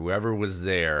fans or whoever was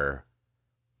there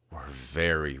were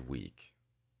very weak.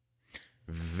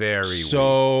 Very weak.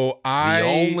 The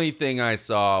only thing I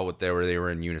saw what they were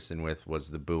in unison with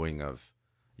was the booing of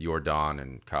Jordan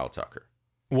and Kyle Tucker.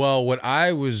 Well, what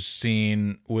I was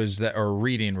seeing was that, or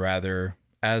reading rather,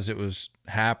 as it was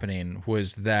happening,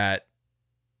 was that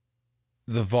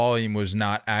the volume was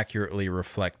not accurately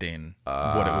reflecting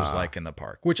what it was like in the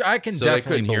park, which I can definitely they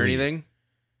couldn't believe. Hear anything?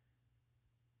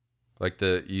 Like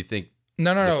you think?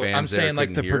 No. I'm saying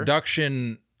like the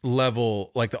production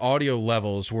level, like the audio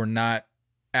levels were not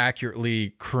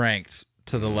accurately cranked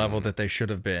to the level that they should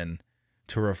have been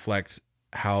to reflect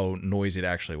how noisy it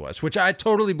actually was, which I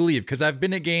totally believe, because I've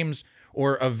been at games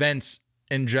or events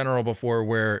in general before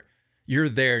where you're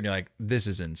there and you're like, this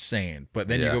is insane. But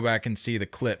then you go back and see the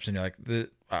clips and you're like,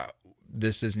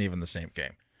 this isn't even the same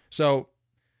game. So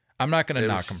I'm not going to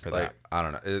knock them for that. I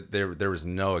don't know. There was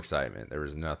no excitement. There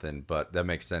was nothing, but that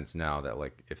makes sense now that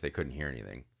like if they couldn't hear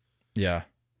anything. Yeah.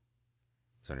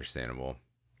 It's understandable.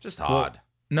 Just odd.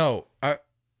 No, I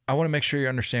want to make sure you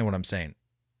understand what I'm saying.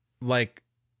 Like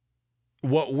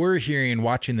what we're hearing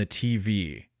watching the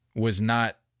TV was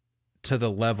not to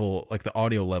the level, like the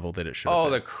audio level that it should have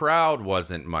been. The crowd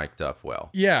wasn't mic'd up well.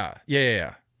 Yeah.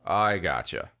 I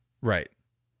gotcha. Right.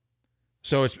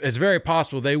 So it's very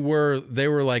possible they were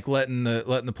like letting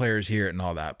the players hear it and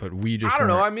all that, but we just I don't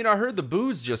know. I mean, I heard the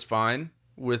booze just fine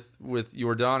with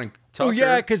Jordan and Tucker. Oh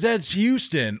yeah, because that's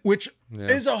Houston, which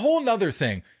is a whole nother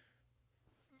thing.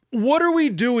 What are we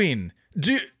doing?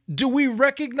 Do we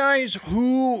recognize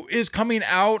who is coming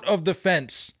out of the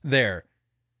fence there?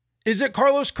 Is it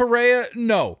Carlos Correa?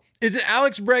 No. Is it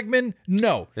Alex Bregman?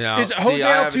 No. Yeah. Is it Jose Altuve?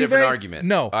 I have a different argument.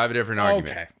 No. I have a different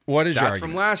argument. Okay. What is your argument?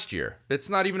 That's from last year. It's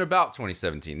not even about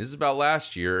 2017. This is about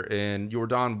last year and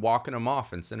Jordan walking them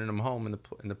off and sending them home in the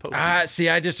postseason. See,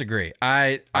 I disagree.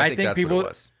 I think that's people. What it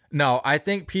was. No, I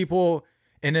think people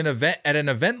at an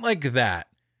event like that,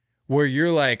 where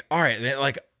you're like, all right, man,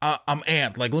 like I'm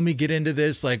amped. Like, let me get into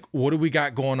this. Like, what do we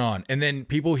got going on? And then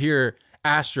people hear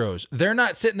Astros. They're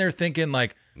not sitting there thinking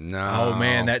like, no, oh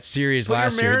man, that series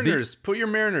last year. Put your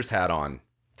Mariners hat on.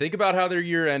 Think about how their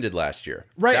year ended last year.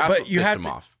 Right, That's but what you pissed have them to.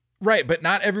 Off. Right, but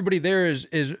not everybody there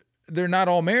is they're not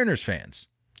all Mariners fans.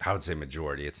 I would say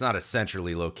majority. It's not a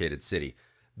centrally located city.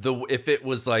 If it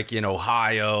was like in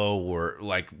Ohio or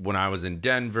like when I was in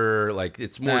Denver, like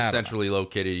it's more centrally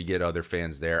located. You get other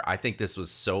fans there. I think this was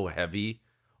so heavy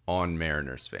on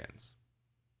Mariners fans.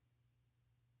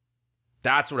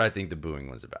 That's what I think the booing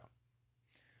was about.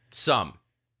 Some.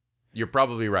 You're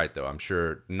probably right, though. I'm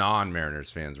sure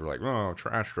non-Mariners fans were like, oh,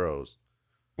 trash throws.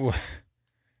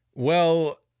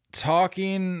 Well,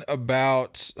 talking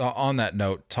about, on that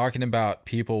note, talking about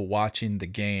people watching the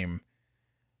game,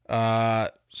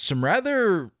 some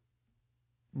rather,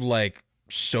 like,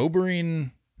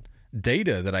 sobering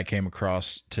data that I came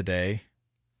across today.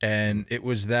 And it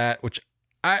was that, which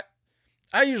I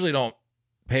usually don't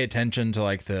pay attention to,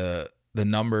 like, the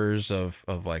numbers of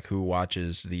like who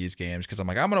watches these games, because I'm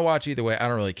like, I'm going to watch either way. I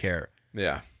don't really care.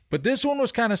 Yeah. But this one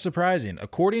was kind of surprising.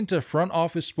 According to Front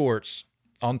Office Sports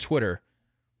on Twitter,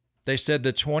 they said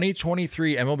the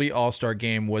 2023 MLB All-Star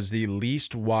Game was the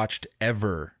least watched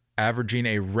ever, averaging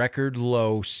a record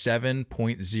low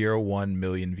 7.01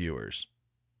 million viewers.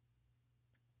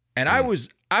 And I was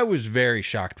very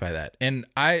shocked by that. And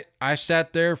I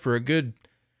sat there for a good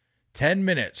 10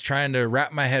 minutes trying to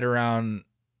wrap my head around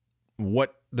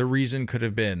what the reason could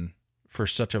have been for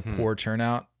such a poor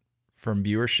turnout from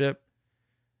viewership.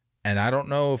 And I don't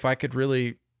know if I could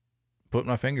really put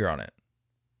my finger on it.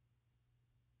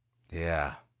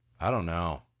 Yeah, I don't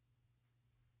know.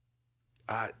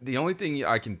 The only thing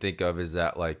I can think of is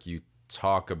that, like, you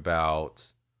talk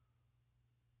about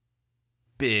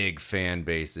big fan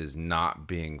bases not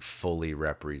being fully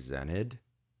represented.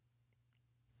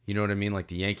 You know what I mean? Like,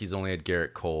 the Yankees only had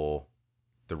Garrett Cole.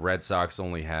 The Red Sox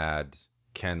only had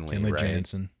Kenley right?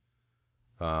 Jansen.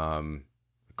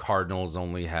 Cardinals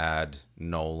only had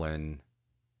Nolan.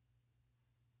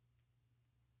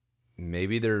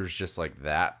 maybe there's just like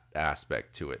that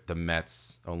aspect to it. The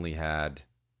Mets only had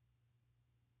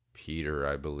Peter,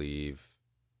 I believe.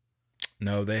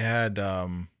 No, they had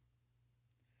who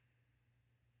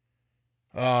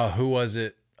was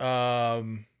it? There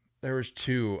was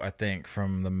two, I think,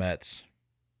 from the Mets.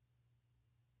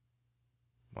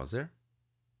 Was there?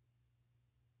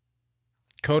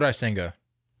 Kodai Senga,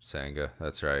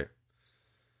 that's right.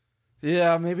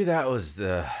 Yeah, maybe that was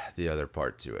the other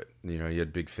part to it. You know, you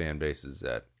had big fan bases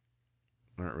that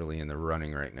aren't really in the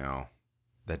running right now,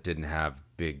 that didn't have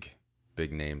big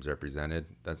names represented.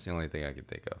 That's the only thing I could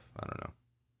think of. I don't know.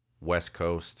 West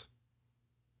Coast.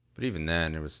 But even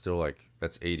then, it was still like,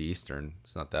 that's 8 Eastern.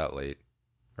 It's not that late,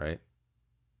 right?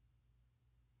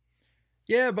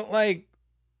 Yeah, but like,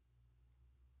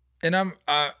 and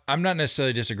I'm not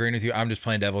necessarily disagreeing with you. I'm just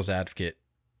playing devil's advocate.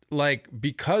 Like,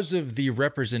 because of the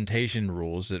representation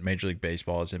rules that Major League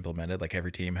Baseball has implemented, like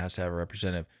every team has to have a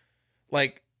representative.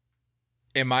 Like,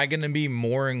 am I going to be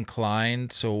more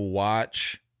inclined to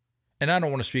watch? And I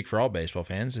don't want to speak for all baseball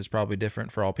fans. It's probably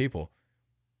different for all people.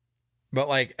 But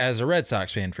like, as a Red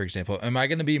Sox fan, for example, am I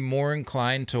going to be more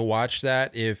inclined to watch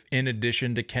that if, in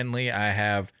addition to Kenley, I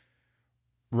have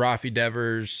Rafi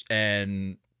Devers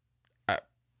and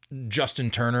Justin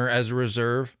Turner as a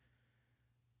reserve?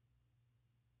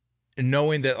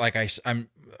 Knowing that like I'm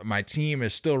my team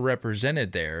is still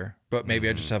represented there, but maybe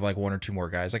I just have like one or two more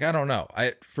guys. Like, I don't know.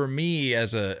 For me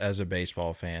as a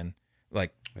baseball fan,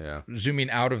 like, yeah, zooming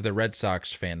out of the Red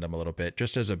Sox fandom a little bit,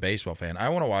 just as a baseball fan, I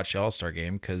want to watch the All-Star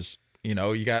game because, you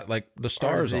know, you got like the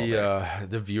stars. The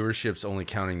viewership's only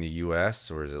counting the U.S.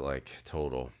 or is it like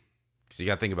total? Because you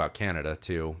got to think about Canada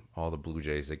too. All the Blue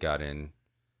Jays that got in,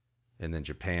 and then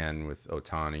Japan with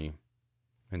Ohtani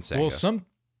and Senga. Well, some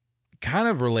kind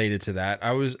of related to that.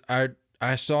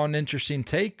 I saw an interesting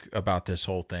take about this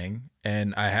whole thing,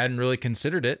 and I hadn't really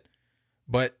considered it,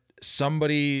 but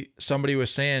somebody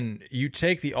was saying you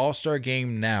take the All-Star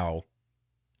game now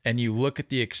and you look at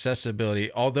the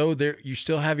accessibility, although you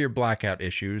still have your blackout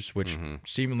issues, which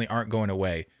seemingly aren't going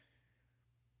away.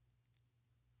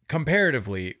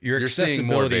 Comparatively, your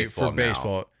accessibility for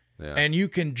baseball, yeah. And you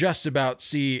can just about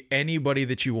see anybody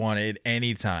that you want at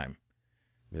any time.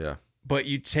 Yeah. But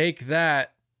you take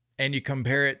that and you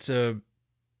compare it to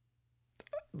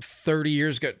 30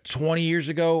 years ago, 20 years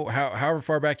ago, however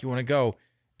far back you want to go,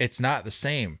 it's not the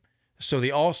same. So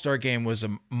the All-Star game was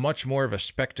much more of a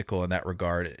spectacle in that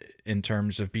regard, in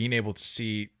terms of being able to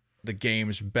see the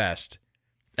game's best.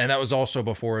 And that was also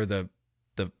before the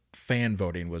fan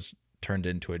voting was turned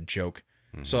into a joke.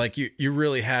 Mm-hmm. So like you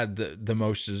really had the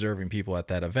most deserving people at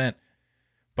that event.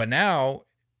 But now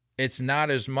it's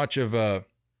not as much of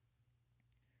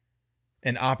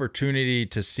an opportunity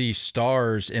to see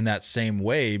stars in that same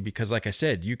way, because like I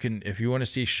said, you can, if you want to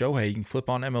see Shohei, you can flip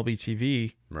on MLB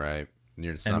TV, right,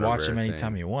 and watch him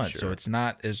anytime you want. Sure. So it's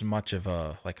not as much of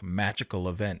a like magical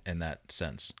event in that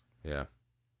sense. Yeah.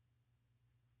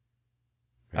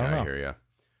 I don't know. I hear you.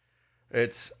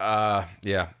 It's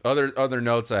yeah. Other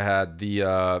notes I had,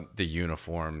 the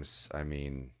uniforms. I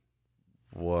mean,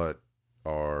 what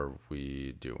are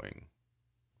we doing?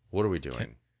 What are we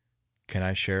doing? Can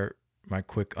I share my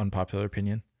quick unpopular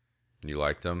opinion? You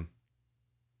liked them?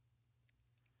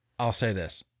 I'll say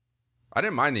this. I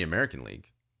didn't mind the American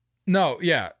League. No,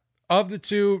 yeah. Of the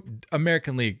two,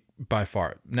 American League by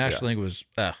far. National League was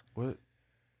what?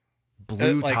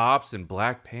 Blue tops and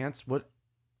black pants? What?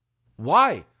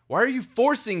 Why? Why are you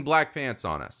forcing black pants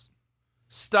on us?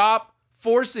 Stop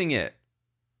forcing it.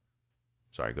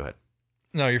 Sorry, go ahead.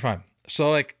 No, you're fine.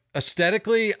 So like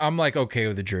aesthetically, I'm like okay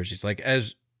with the jerseys. Like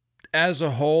as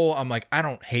a whole, I'm like, I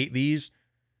don't hate these.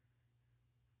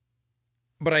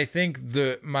 But I think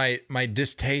my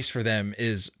distaste for them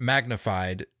is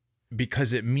magnified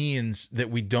because it means that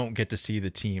we don't get to see the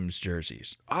team's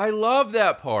jerseys. I love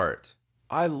that part.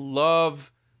 I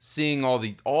love seeing all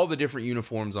the different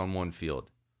uniforms on one field.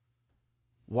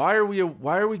 Why are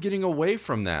we getting away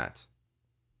from that?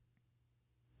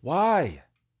 Why?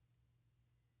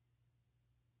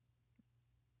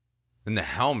 And the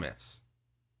helmets.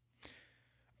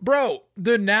 Bro,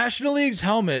 the National League's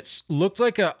helmets looked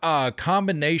like a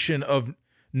combination of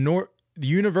the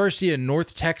University of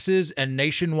North Texas and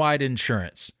Nationwide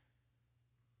Insurance.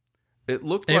 It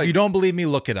looked and like, if you don't believe me,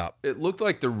 look it up. It looked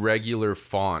like the regular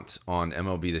font on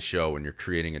MLB The Show when you're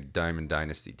creating a Diamond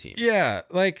Dynasty team. Yeah,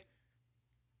 like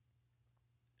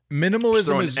minimalism just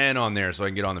throw an is N on there so I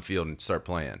can get on the field and start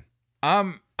playing.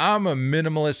 I'm a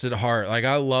minimalist at heart. Like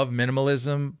I love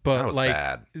minimalism, but that was like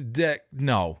bad.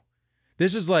 No.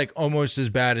 This is like almost as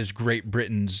bad as Great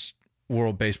Britain's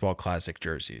World Baseball Classic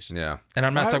jerseys. Yeah. And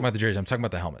I'm not talking about the jerseys. I'm talking about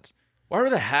the helmets. Why were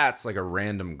the hats like a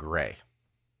random gray?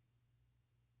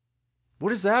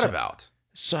 What is that about?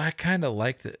 So I kind of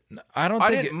liked it. I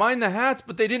didn't mind the hats,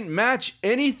 but they didn't match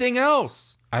anything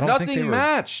else. Nothing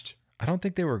matched. I don't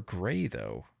think they were gray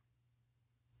though.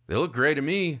 They look gray to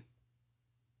me.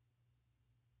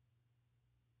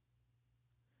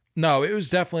 No, it was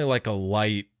definitely like a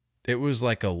light. It was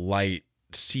like a light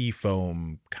sea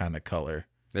foam kind of color.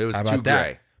 It was too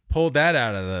gray. Pulled that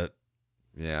out of the.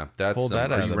 Yeah, that's.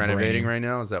 Are you renovating right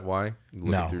now? Is that why?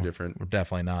 No, through different. We're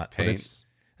definitely not. Paints.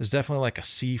 It's definitely like a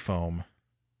sea foam.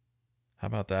 How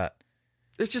about that?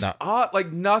 It's just odd.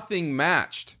 Like nothing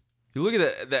matched. You look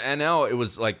at the NL. It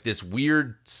was like this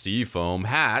weird sea foam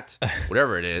hat,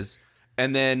 whatever it is,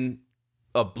 and then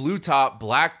a blue top,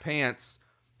 black pants.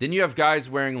 Then you have guys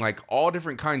wearing like all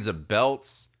different kinds of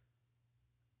belts.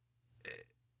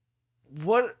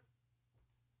 What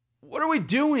are we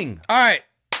doing? All right.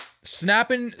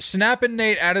 Snapping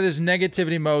Nate out of this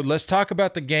negativity mode. Let's talk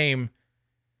about the game.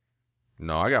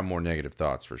 No, I got more negative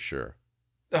thoughts for sure.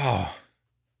 Oh.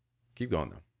 Keep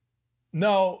going though.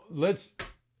 No, let's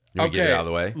get it out of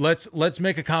the way. Let's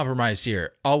make a compromise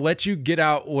here. I'll let you get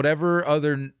out whatever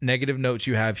other negative notes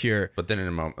you have here. But then in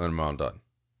a moment I'm done.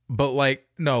 But like,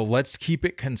 no, let's keep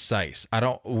it concise.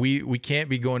 We can't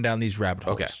be going down these rabbit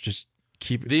holes. Okay. Just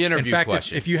keep it. The interview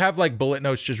questions. If you have like bullet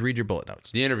notes, just read your bullet notes.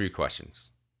 The interview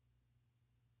questions.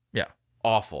 Yeah.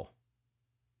 Awful.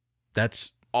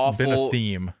 That's awful. Been a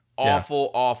theme.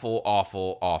 Awful, yeah.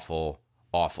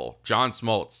 Awful. John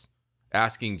Smoltz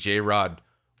asking J-Rod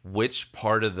which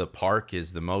part of the park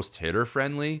is the most hitter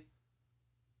friendly.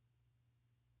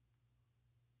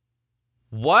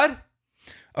 What?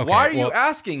 Okay, why are you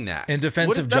asking that? In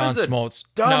defense of John Smoltz,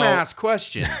 dumbass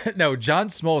question. No, John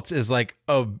Smoltz is like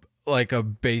a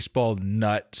baseball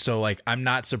nut. So like, I'm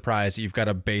not surprised that you've got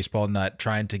a baseball nut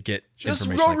trying to get just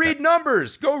information. Go read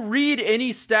numbers. Go read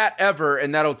any stat ever,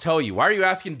 and that'll tell you. Why are you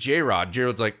asking J-Rod?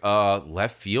 J-Rod's like,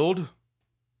 left field,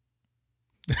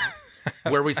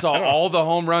 where we saw all the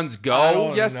home runs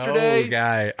go yesterday.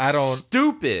 Guy, I don't.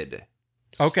 Stupid.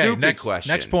 Okay, stupid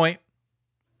question. Next point.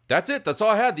 That's it. That's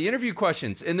all I had. The interview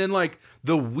questions. And then like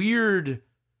the weird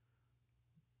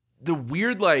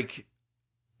like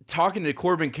talking to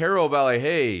Corbin Carroll about like,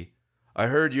 hey, I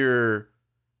heard your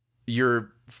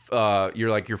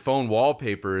phone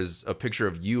wallpaper is a picture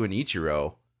of you and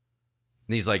Ichiro.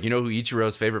 And he's like, you know who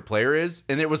Ichiro's favorite player is?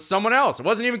 And it was someone else. It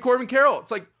wasn't even Corbin Carroll.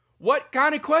 It's like, what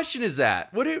kind of question is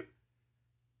that?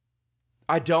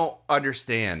 I don't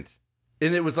understand.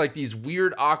 And it was like these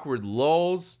weird, awkward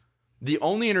lulls. The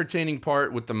only entertaining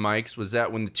part with the mics was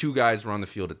that when the two guys were on the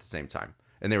field at the same time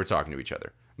and they were talking to each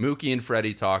other. Mookie and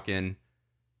Freddie talking.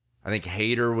 I think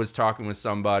Hader was talking with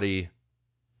somebody.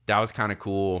 That was kind of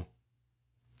cool.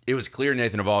 It was clear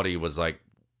Nathan Eovaldi was like,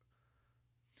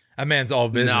 that man's all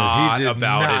business. Not he did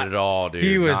about not, it at all, dude.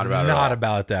 He was not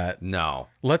about that. No.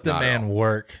 Let the man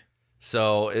work.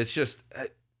 So it's just,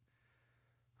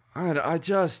 I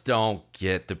just don't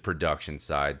get the production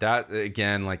side. That,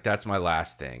 again, like that's my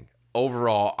last thing.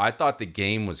 Overall, I thought the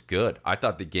game was good. I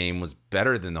thought the game was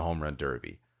better than the home run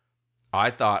derby.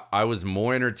 I thought I was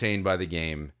more entertained by the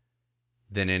game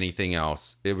than anything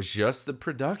else. It was just the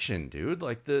production, dude.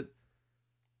 Like the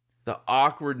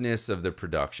awkwardness of the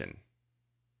production.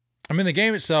 I mean, the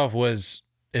game itself was,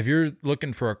 if you're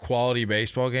looking for a quality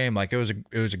baseball game, like it was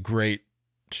a great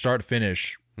start to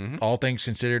finish. Mm-hmm. All things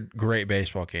considered, great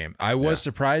baseball game. I was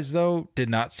surprised though. Did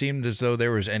not seem as though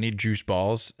there was any juice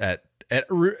balls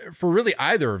for really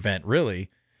either event, really.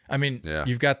 I mean,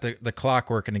 you've got the clock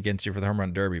working against you for the home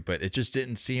run derby, but it just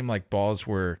didn't seem like balls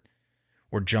were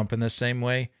jumping the same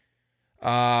way.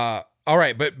 All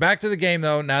right, but back to the game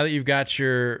though. Now that you've got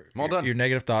your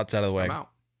negative thoughts out of the way, I'm out.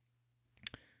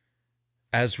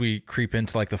 As we creep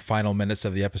into like the final minutes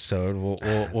of the episode,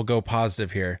 we'll go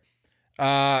positive here.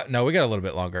 No, we got a little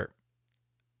bit longer.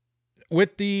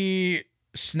 With the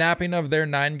snapping of their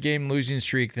 9-game losing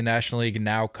streak, the National League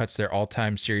now cuts their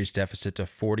all-time series deficit to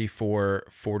 44,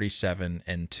 47,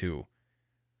 and 2.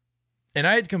 And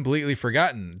I had completely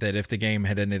forgotten that if the game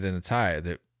had ended in a tie,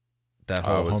 that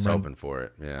whole I was home run, hoping for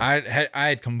it. Yeah, I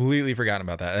had completely forgotten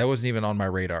about that. That wasn't even on my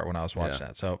radar when I was watching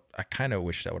that. So I kind of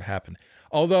wish that would happen.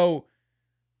 Although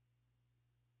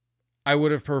I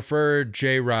would have preferred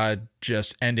J-Rod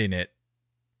just ending it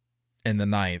in the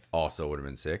 9th. Also would have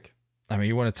been sick. I mean,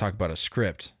 you want to talk about a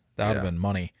script. That would have been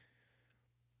money.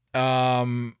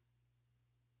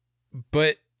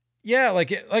 But yeah,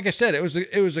 like I said, it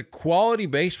was a quality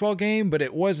baseball game, but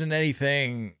it wasn't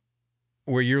anything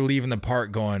where you're leaving the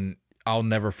park going, I'll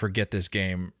never forget this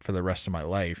game for the rest of my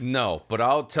life. No, but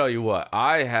I'll tell you what,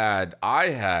 I had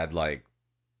like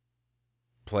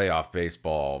playoff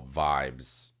baseball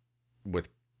vibes with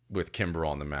Kimbrel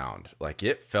on the mound. Like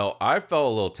I felt a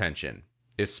little tension,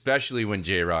 especially when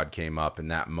J-Rod came up in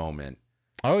that moment.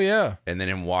 Oh yeah. And then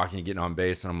him walking and getting on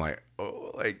base, and I'm like,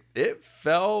 oh, like it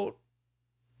felt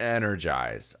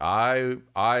energized. I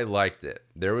liked it.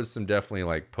 There was some definitely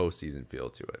like postseason feel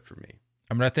to it for me.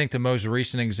 I mean, I think the most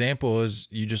recent example is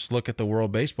you just look at the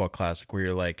World Baseball Classic where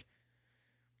you're like,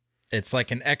 it's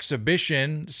like an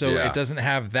exhibition, so it doesn't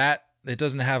have that. It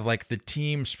doesn't have like the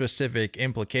team specific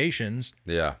implications.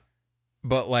 Yeah.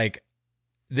 But like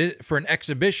for an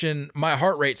exhibition, my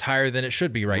heart rate's higher than it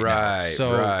should be right now.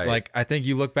 So like, I think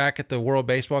you look back at the World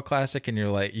Baseball Classic and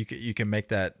you're like, you can make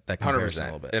that comparison 100%. a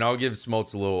little bit. And I'll give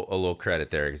Smoltz a little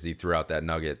credit there because he threw out that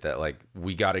nugget that like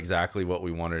we got exactly what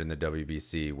we wanted in the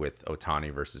WBC with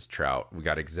Ohtani versus Trout. We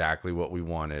got exactly what we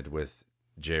wanted with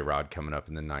J-Rod coming up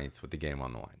in the 9th with the game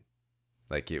on the line.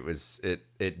 Like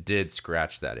it did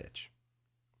scratch that itch.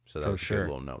 So that was a good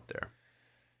little note there.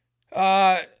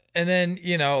 And then,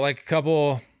 like a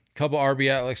couple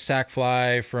RBI, like sac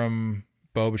fly from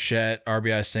Bo Bichette,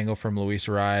 RBI single from Luis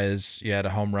Ariz. You had a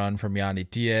home run from Yandy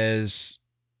Diaz.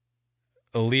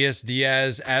 Elias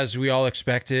Diaz, as we all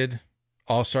expected,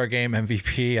 All-Star Game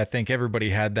MVP. I think everybody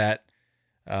had that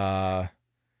on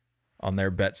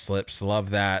their bet slips. Love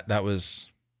that. That was,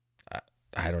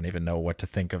 I don't even know what to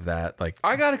think of that. Like,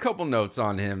 I got a couple notes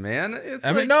on him, man.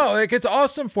 It's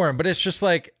awesome for him, but it's just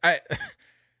like,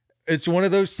 it's one of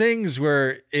those things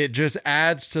where it just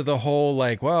adds to the whole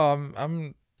like, well,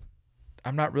 I'm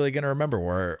not really going to remember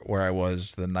where I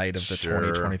was the night of the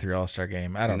 2023 All-Star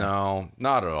Game. I don't know. No,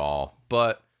 not at all.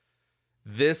 But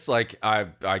this, like, I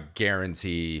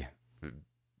guarantee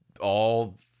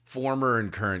all former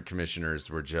and current commissioners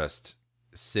were just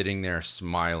sitting there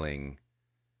smiling,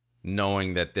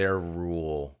 knowing that their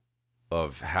rule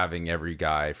of having every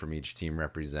guy from each team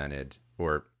represented,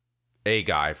 or a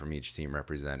guy from each team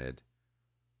represented,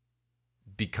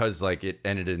 because like it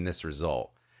ended in this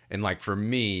result. And like for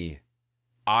me,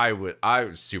 I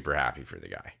was super happy for the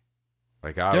guy.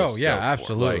 Like I was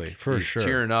absolutely, for he's sure.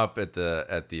 tearing up at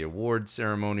the award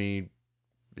ceremony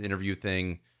interview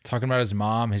thing, talking about his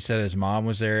mom. He said his mom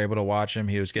was there, able to watch him.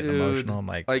 He was getting emotional. I'm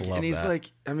like and he's that.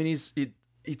 Like, I mean,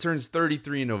 he turns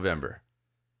 33 in November.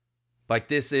 Like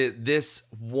this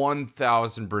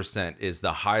 1000% is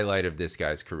the highlight of this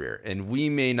guy's career. And we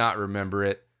may not remember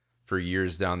it for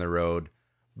years down the road,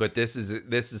 but this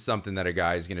is something that a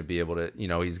guy is going to be able to,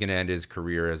 he's going to end his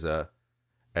career as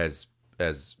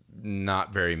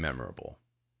not very memorable,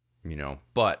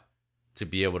 but to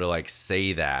be able to like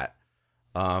say that,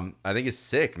 I think it's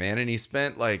sick, man. And he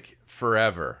spent like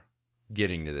forever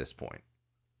getting to this point.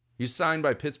 He was signed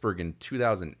by Pittsburgh in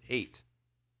 2008.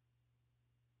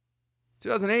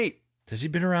 2008. Has he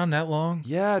been around that long?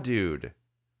 Yeah, dude.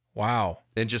 Wow.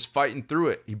 And just fighting through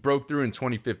it. He broke through in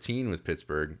 2015 with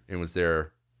Pittsburgh and was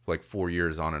there for like 4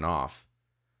 years on and off.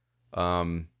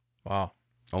 Wow.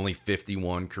 Only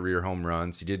 51 career home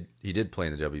runs. He did play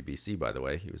in the WBC, by the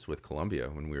way. He was with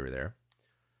Columbia when we were there.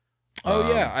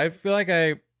 Oh yeah, I feel like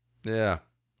I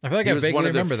vaguely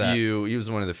remember that. He was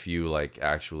one of the few like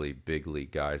actually big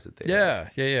league guys that they had.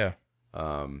 Yeah.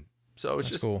 So it's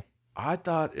just cool. I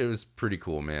thought it was pretty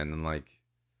cool, man. And like,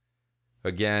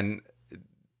 again,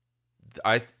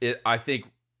 I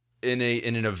think in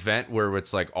an event where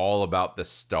it's like all about the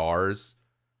stars,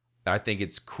 I think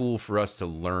it's cool for us to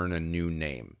learn a new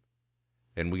name.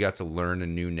 And we got to learn a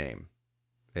new name.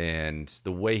 And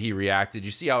the way he reacted,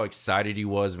 you see how excited he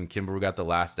was when Kimbrel got the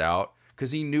last out?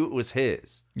 Because he knew it was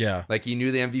his. Yeah. Like he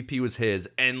knew the MVP was his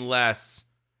unless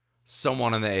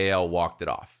someone on the AL walked it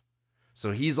off.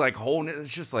 So he's like holding it.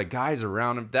 It's just like guys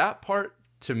around him. That part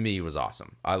to me was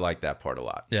awesome. I like that part a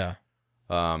lot. Yeah.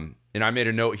 And I made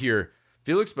a note here.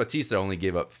 Felix Bautista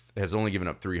has only given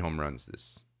up 3 home runs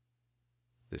this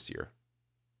year.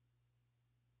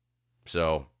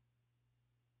 So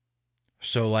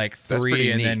like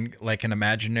 3 and then like an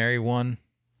imaginary one?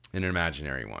 An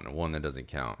imaginary one. One that doesn't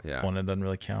count. Yeah. One that doesn't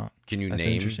really count. Can you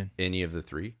name any of the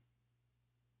 3?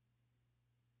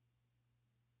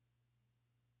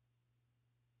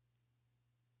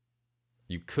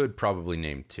 You could probably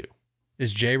name 2.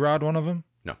 Is J-Rod one of them?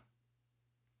 No.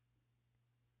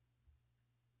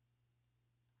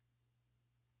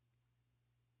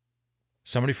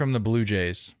 Somebody from the Blue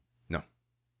Jays? No.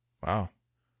 Wow.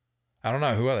 I don't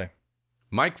know. Who are they?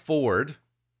 Mike Ford.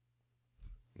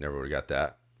 Never would have got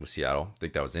that with Seattle. I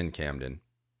think that was in Camden.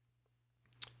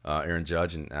 Aaron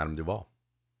Judge and Adam Duvall.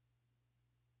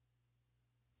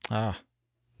 Ah.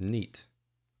 Neat.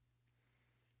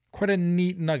 Quite a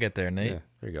neat nugget there, Nate. Yeah,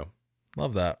 there you go.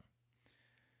 Love that.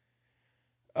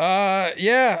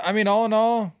 Yeah. I mean, all in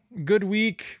all, good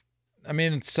week. I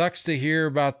mean, it sucks to hear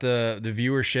about the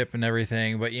viewership and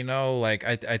everything, but like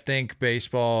I think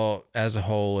baseball as a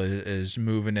whole is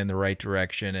moving in the right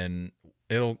direction, and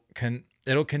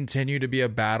it'll continue to be a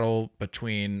battle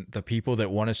between the people that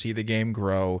want to see the game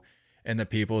grow and the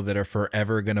people that are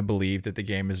forever going to believe that the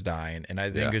game is dying. And I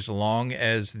think as long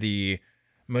as the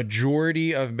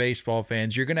majority of baseball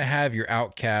fans, you're going to have your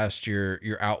outcasts,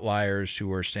 your outliers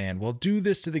who are saying, well, do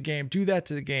this to the game, do that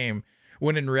to the game,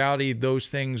 when in reality, those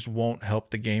things won't help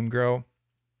the game grow.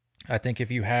 I think if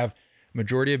you have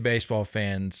majority of baseball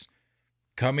fans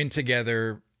coming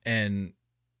together and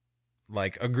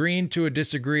like agreeing to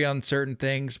disagree on certain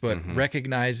things, but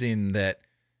recognizing that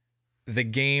the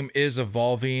game is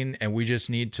evolving and we just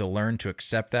need to learn to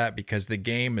accept that, because the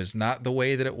game is not the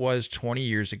way that it was 20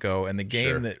 years ago. And the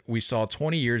game that we saw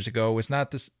 20 years ago was not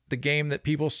the game that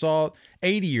people saw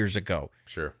 80 years ago.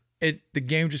 Sure. The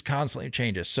game just constantly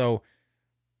changes. So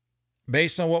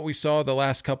based on what we saw the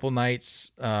last couple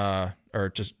nights,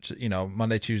 or just,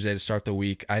 Monday, Tuesday to start the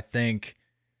week, I think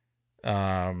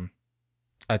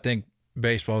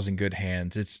baseball's in good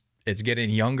hands. It's getting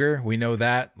younger. We know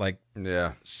that. Like,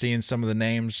 seeing some of the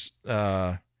names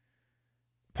popping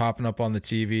up on the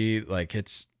TV, like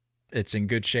it's in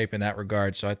good shape in that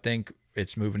regard. So I think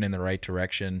it's moving in the right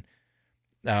direction.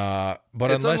 But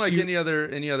it's unlike any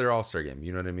other All-Star game.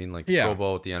 You know what I mean? Like Pro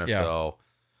Bowl with the NFL,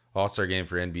 All-Star game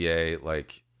for NBA.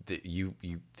 Like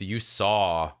you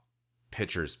saw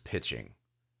pitchers pitching.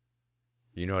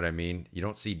 You know what I mean? You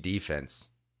don't see defense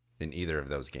in either of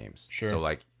those games. Sure. So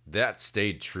like that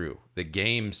stayed true. The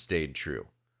game stayed true.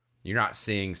 You're not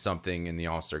seeing something in the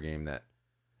All-Star game that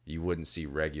you wouldn't see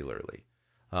regularly.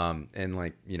 And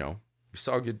like, we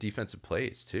saw good defensive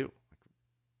plays too.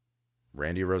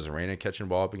 Randy Arozarena catching the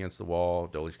ball up against the wall.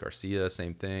 Dolis Garcia,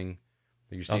 same thing.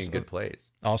 You're seeing good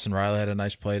plays. Austin Riley had a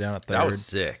nice play down at third. That was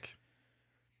sick.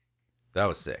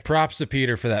 Props to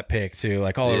Peter for that pick too.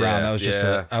 Like all around, that was just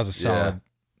a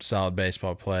solid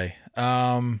baseball play.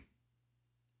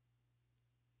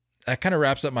 That kind of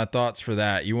wraps up my thoughts for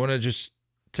that. You want to just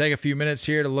take a few minutes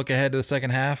here to look ahead to the second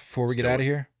half before we get out of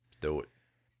here? Let's do it.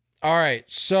 All right.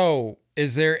 So,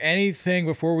 is there anything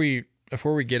before we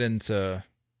get into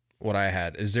what I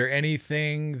had? Is there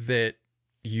anything that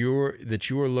you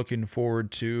are looking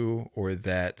forward to, or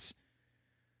that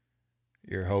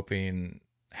you're hoping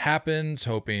happens,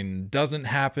 hoping doesn't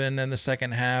happen in the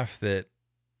second half, that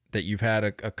you've had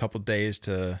a couple days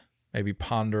to maybe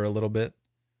ponder a little bit?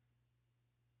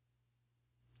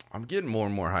 I'm getting more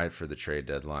and more hyped for the trade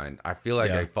deadline. I feel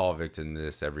like I fall victim to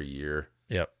this every year.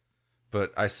 Yep.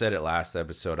 But I said it last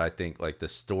episode. I think like the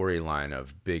storyline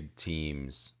of big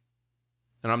teams,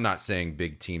 and I'm not saying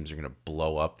big teams are going to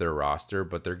blow up their roster,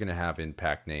 but they're going to have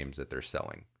impact names that they're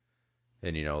selling.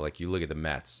 And, like you look at the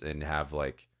Mets and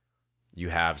you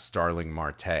have Starling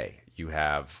Marte. You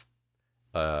have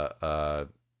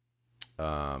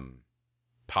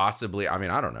possibly, I mean,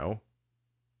 I don't know,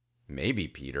 maybe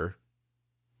Peter.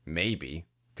 Maybe.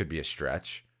 Could be a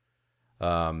stretch.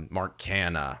 Mark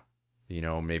Canha,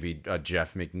 maybe a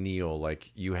Jeff McNeil.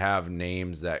 Like, you have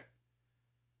names that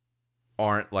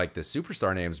aren't like the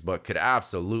superstar names, but could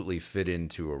absolutely fit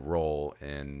into a role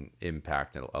and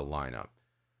impact a lineup.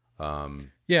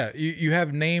 You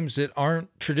have names that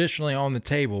aren't traditionally on the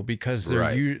table because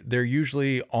they're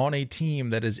usually on a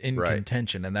team that is in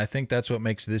contention, and I think that's what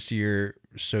makes this year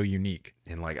so unique.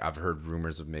 And like I've heard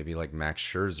rumors of maybe like Max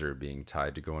Scherzer being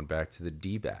tied to going back to the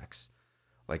D-backs.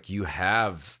 Like, you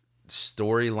have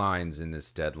storylines in this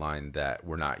deadline that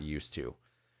we're not used to,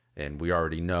 and we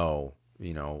already know,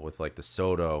 with like the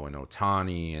Soto and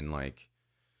Ohtani and like,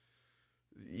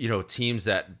 teams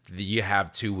that you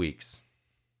have 2 weeks.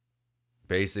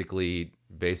 Basically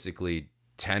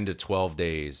 10 to 12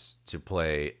 days to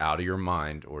play out of your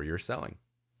mind, or you're selling.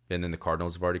 And then the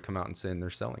Cardinals have already come out and saying they're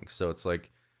selling. So it's like,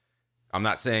 I'm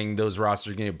not saying those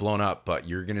rosters are going to get blown up, but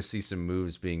you're going to see some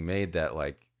moves being made that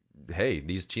like, hey,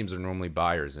 these teams are normally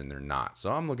buyers and they're not.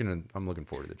 So I'm looking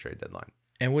forward to the trade deadline.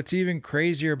 And what's even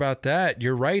crazier about that,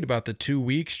 you're right about the 2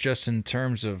 weeks just in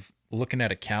terms of looking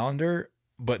at a calendar.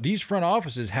 But these front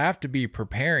offices have to be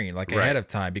preparing like ahead of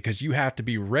time, because you have to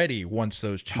be ready once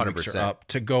those 2 weeks are up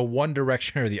to go one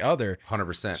direction or the other.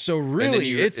 100%. So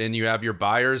really, and you have your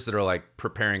buyers that are like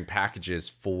preparing packages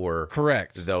for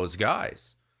those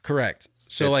guys. Correct.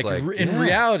 So in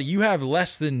reality, you have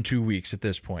less than 2 weeks at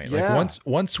this point. Yeah. Like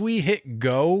once we hit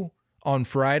go on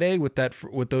Friday with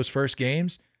those first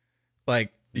games,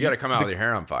 like you got to come out with your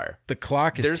hair on fire. The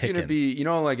clock is ticking. There's going to be,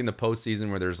 like in the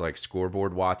postseason where there's like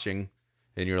scoreboard watching.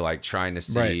 And you're like trying to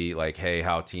see like, hey,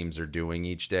 how teams are doing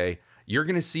each day. You're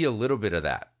going to see a little bit of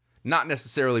that. Not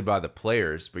necessarily by the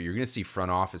players, but you're going to see front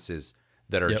offices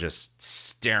that are just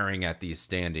staring at these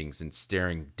standings and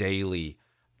staring daily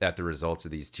at the results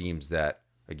of these teams that,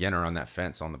 again, are on that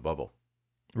fence on the bubble.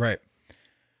 Right.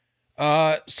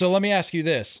 So let me ask you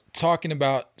this. Talking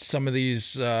about some of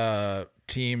these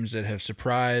teams that have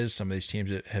surprised, some of these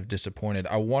teams that have disappointed,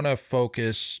 I want to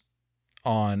focus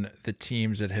on the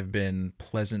teams that have been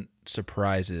pleasant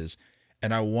surprises.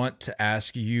 And I want to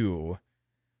ask you,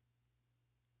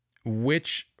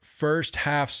 which first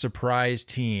half surprise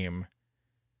team,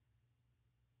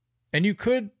 and you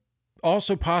could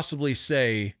also possibly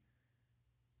say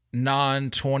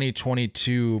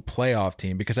non-2022 playoff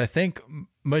team, because I think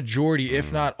majority,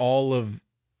 if not all of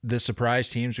the surprise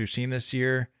teams we've seen this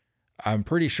year, I'm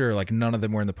pretty sure like none of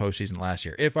them were in the postseason last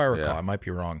year. If I recall, I might be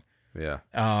wrong. Yeah.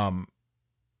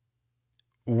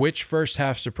 Which first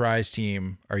half surprise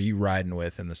team are you riding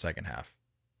with in the second half?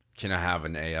 Can I have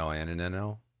an AL and an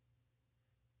NL?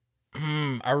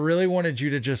 I really wanted you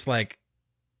to just like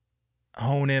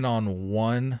hone in on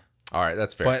one. All right,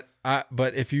 that's fair.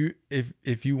 But if you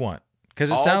want,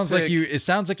 because it sounds like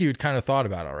you'd kind of thought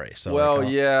about it already. So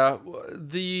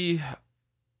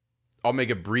I'll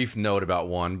make a brief note about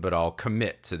one, but I'll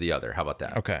commit to the other. How about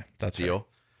that? Okay, that's deal.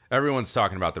 Fair. Everyone's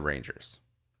talking about the Rangers.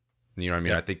 You know what I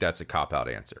mean? Yep. I think that's a cop-out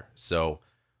answer. So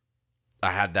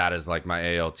I had that as like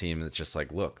my AL team. That's just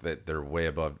like, look, that they're way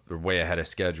ahead of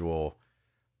schedule,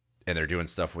 and they're doing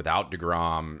stuff without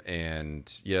DeGrom,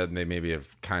 and they maybe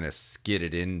have kind of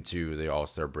skidded into the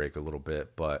All-Star break a little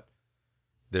bit, but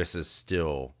this is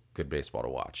still good baseball to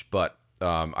watch. But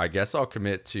I guess I'll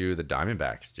commit to the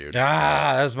Diamondbacks, dude.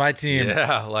 That's my team.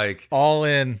 Yeah, like all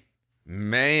in.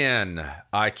 Man,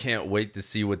 I can't wait to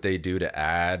see what they do to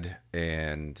add,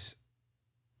 and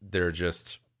they're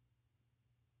just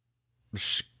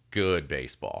good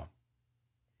baseball.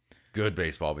 Good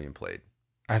baseball being played.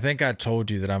 I think I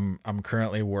told you that I'm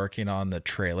currently working on the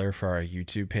trailer for our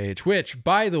YouTube page, which,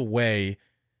 by the way,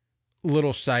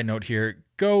 little side note here,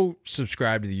 go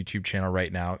subscribe to the YouTube channel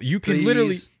right now. You can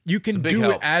you can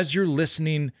do it as you're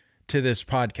listening to this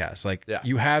podcast. Like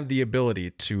you have the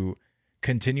ability to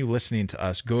continue listening to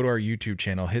us, go to our YouTube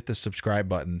channel, hit the subscribe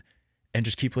button, and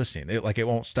just keep listening. It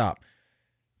won't stop.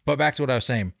 But back to what I was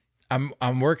saying,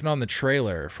 I'm working on the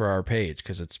trailer for our page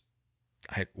because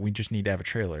we just need to have a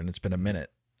trailer, and it's been a minute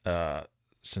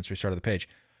since we started the page.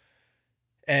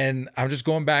 And I'm just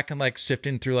going back and like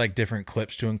sifting through like different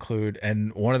clips to include.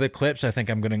 And one of the clips I think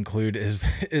I'm going to include is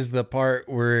the part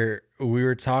where we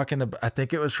were talking about, I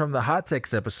think it was from the Hot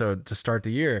Takes episode to start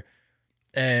the year.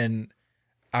 And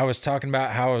I was talking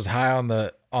about how I was high on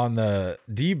the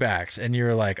D-backs, and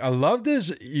you're like, I love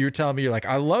this. You're telling me, you're like,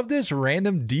 I love this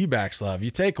random D-backs love. You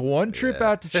take one trip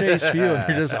out to Chase Field, and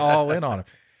you're just all in on them.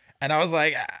 And I was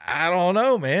like, I don't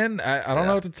know, man. I don't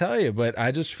know what to tell you, but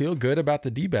I just feel good about the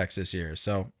D-backs this year.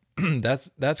 So that's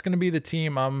going to be the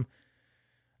team I'm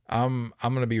going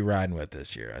to be riding with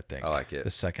this year, I think. I like it.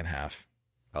 The second half.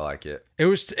 I like it. It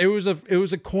was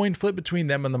a coin flip between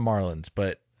them and the Marlins,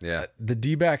 but the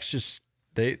D-backs just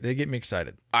they get me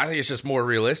excited. I think it's just more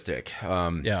realistic.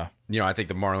 Yeah. You know, I think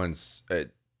the Marlins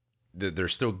they're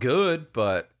still good,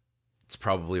 but it's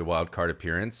probably a wild card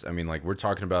appearance. I mean, like, we're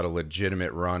talking about a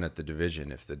legitimate run at the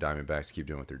division if the Diamondbacks keep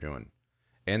doing what they're doing,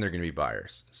 and they're going to be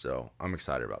buyers. So I'm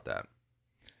excited about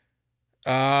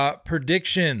that.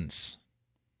 Predictions.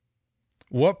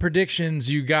 What predictions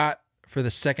you got for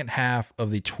the second half of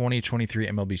the 2023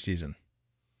 MLB season?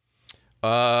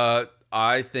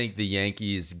 I think the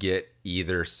Yankees get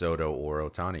either Soto or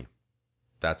Ohtani.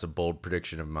 That's a bold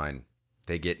prediction of mine.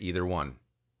 They get either one.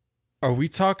 Are we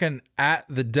talking at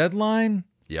the deadline?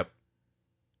 Yep.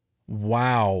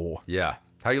 Wow. Yeah.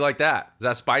 How you like that? Is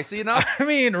that spicy enough? I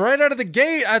mean, right out of the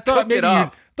gate, I thought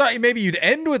maybe you'd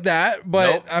end with that, but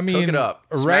nope, I mean, cook it up.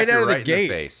 Right out of the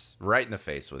gate, right in the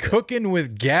face with cooking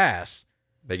with gas.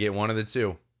 They get one of the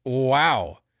two.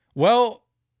 Wow. Well,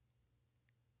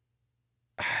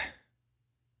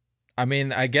 I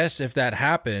mean, I guess if that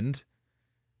happened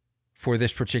for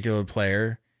this particular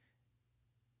player,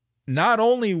 not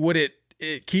only would it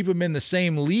keep him in the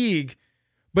same league,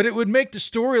 but it would make the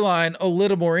storyline a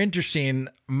little more interesting.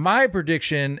 My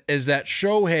prediction is that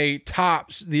Shohei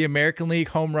tops the American League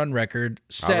home run record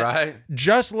set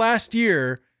just last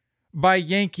year by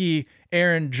Yankee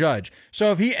Aaron Judge.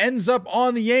 So if he ends up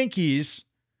on the Yankees,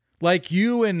 like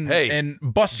you and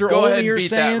Buster go Olney ahead and are beat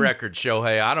saying, that record,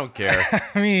 Shohei. I don't care.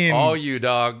 I mean, all you,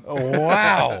 dog.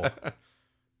 Wow.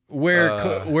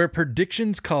 Where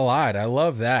predictions collide. I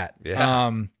love that.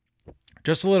 Yeah.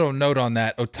 Just a little note on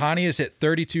that. Ohtani has hit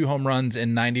 32 home runs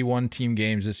in 91 team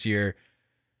games this year.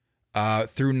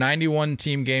 Through 91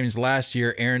 team games last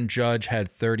year, Aaron Judge had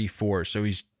 34. So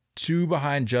he's 2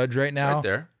 behind Judge right now.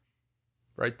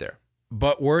 Right there.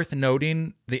 But worth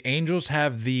noting, the Angels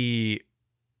have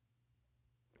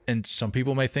and some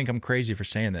people may think I'm crazy for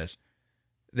saying this,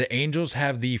 the Angels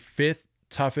have the 5th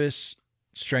toughest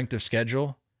strength of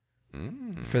schedule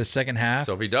for the second half.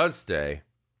 So if he does stay.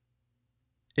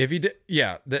 If he did,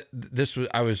 yeah,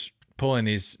 I was pulling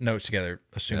these notes together,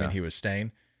 assuming he was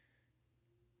staying.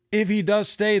 If he does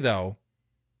stay, though,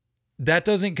 that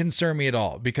doesn't concern me at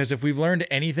all, because if we've learned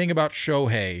anything about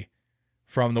Shohei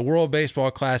from the World Baseball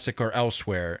Classic or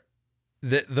elsewhere,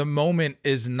 the moment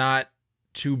is not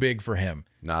too big for him.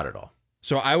 Not at all.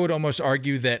 So I would almost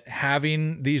argue that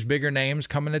having these bigger names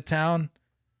come into town,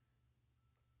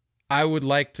 I would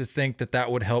like to think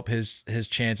that would help his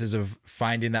chances of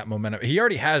finding that momentum. He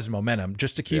already has momentum,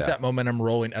 just to keep that momentum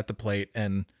rolling at the plate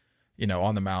and,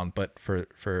 on the mound, but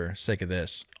for sake of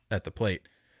this, at the plate.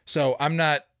 So I'm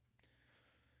not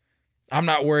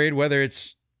worried whether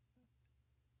it's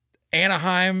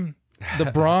Anaheim, the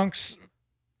Bronx.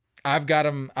 I've got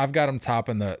him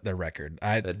topping the record.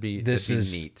 That'd be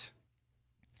neat.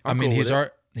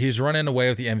 He's running away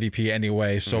with the MVP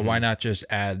anyway, so why not just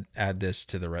add this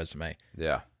to the resume?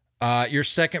 Yeah. Your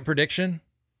second prediction?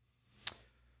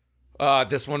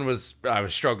 This one I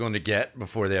was struggling to get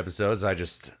before the episodes. I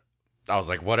was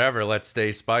like, whatever, let's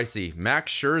stay spicy.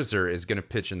 Max Scherzer is going to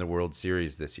pitch in the World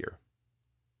Series this year.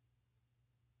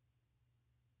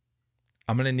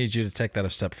 I'm going to need you to take that a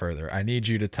step further. I need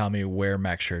you to tell me where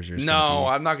Max Scherzer is going to be. No,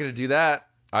 I'm not going to do that.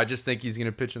 I just think he's going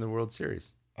to pitch in the World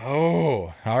Series.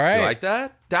 Oh, all right. You like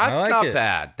that? That's not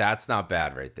bad. That's not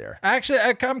bad right there. Actually,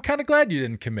 I'm kind of glad you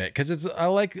didn't commit, because I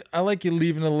like you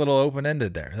leaving a little open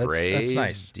ended there. Braves, that's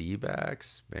nice.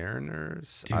 D-backs,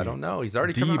 Mariners. Dude, I don't know. He's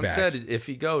already come out and said if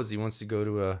he goes, he wants to go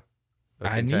to a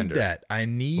contender. I need that. I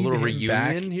need a little him reunion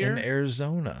back here in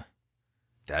Arizona.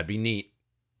 That'd be neat.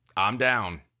 I'm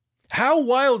down. How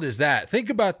wild is that? Think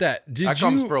about that. That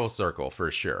comes full circle for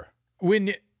sure.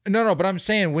 No, but I'm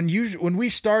saying when we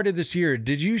started this year,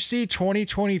 did you see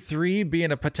 2023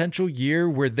 being a potential year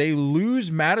where they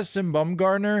lose Madison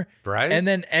Bumgarner, right, and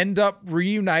then end up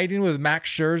reuniting with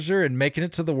Max Scherzer and making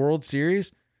it to the World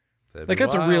Series?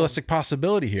 That's a realistic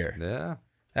possibility here. Yeah,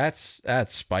 that's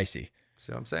spicy.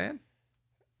 See what I'm saying?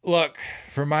 Look,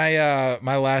 for my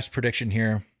my last prediction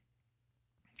here,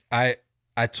 I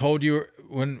told you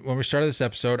when we started this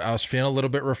episode, I was feeling a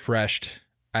little bit refreshed.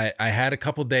 I had a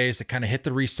couple days to kind of hit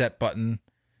the reset button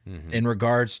in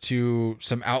regards to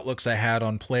some outlooks I had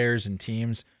on players and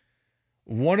teams.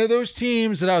 One of those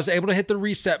teams that I was able to hit the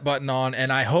reset button on,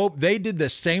 and I hope they did the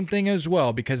same thing as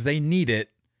well, because they need it.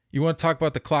 You want to talk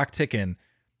about the clock ticking?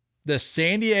 The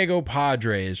San Diego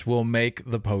Padres will make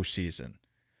the postseason.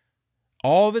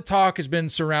 All the talk has been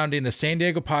surrounding the San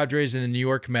Diego Padres and the New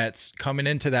York Mets coming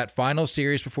into that final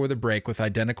series before the break with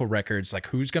identical records. Like,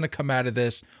 who's going to come out of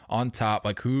this on top?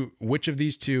 Like, which of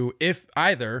these two, if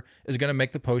either, is going to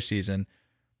make the postseason?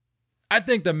 I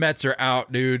think the Mets are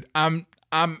out, dude.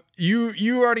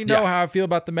 You already know how I feel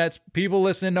about the Mets. People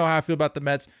listening know how I feel about the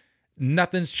Mets.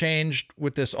 Nothing's changed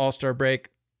with this All-Star break.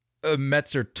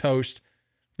 Mets are toast.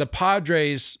 The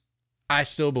Padres, I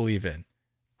still believe in.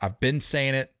 I've been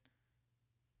saying it.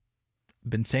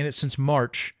 Been saying it since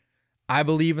March. I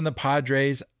believe in the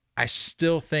Padres. I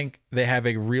still think they have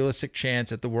a realistic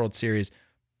chance at the World Series,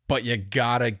 but you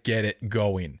gotta get it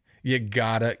going. You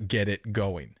gotta get it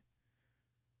going.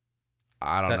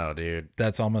 I don't know, dude.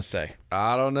 That's all I'm gonna say.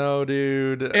 I don't know,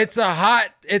 dude. It's a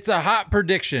hot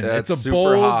prediction. That's it's a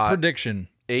bold prediction.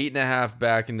 8.5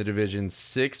 back in the division,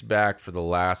 6 back for the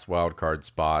last wild card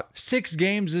spot. 6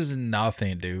 games is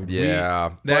nothing, dude.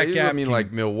 Yeah.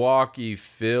 Like Milwaukee,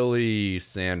 Philly,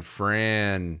 San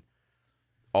Fran,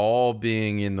 all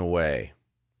being in the way.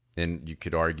 And you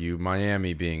could argue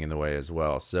Miami being in the way as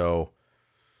well. So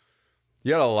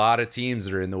you got a lot of teams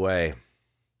that are in the way.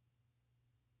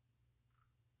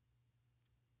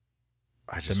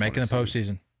 They're making the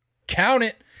postseason. Count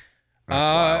it.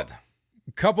 That's wild.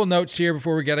 Couple notes here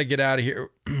before we got to get out of here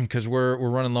because we're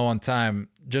running low on time.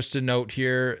 Just a note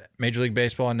here, Major League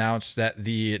Baseball announced that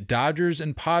the Dodgers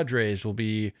and Padres will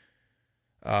be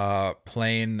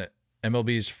playing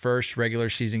MLB's first regular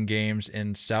season games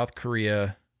in South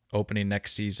Korea opening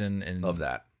next season. And love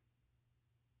that.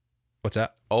 What's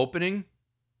that? Opening?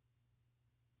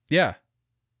 Yeah.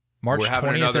 We're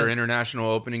having another international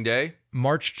opening day?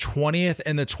 March 20th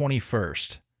and the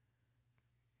 21st.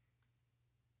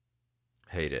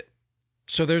 Hate it.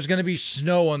 So there's going to be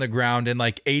snow on the ground in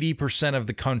like 80% of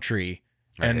the country,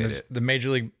 and the Major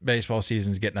League Baseball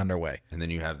season is getting underway. And then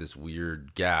you have this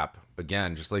weird gap.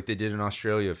 again, just like they did in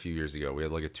Australia a few years ago. We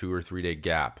had like a 2 or 3 day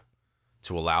gap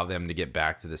to allow them to get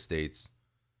back to the States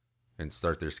and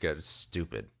start their schedule.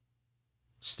 Stupid.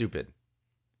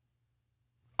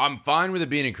 I'm fine with it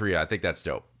being in Korea. I think that's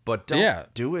dope. But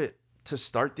don't do it to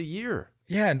start the year.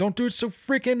 Yeah, and don't do it so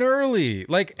freaking early.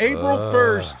 Like April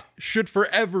 1st should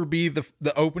forever be the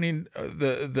opening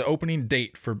the opening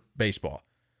date for baseball.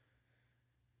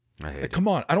 I hate it. Come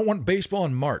on, I don't want baseball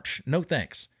in March. No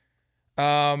thanks.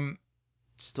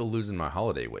 Still losing my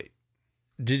holiday weight.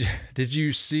 Did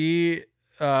you see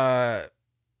I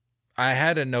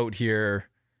had a note here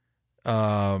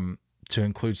to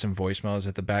include some voicemails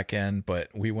at the back end, but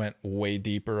we went way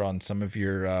deeper on some of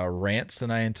your rants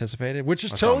than I anticipated, which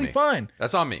is totally fine.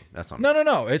 That's on me.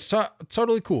 No. It's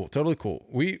totally cool. Totally cool.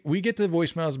 We get to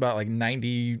voicemails about like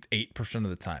 98% of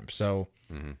the time. So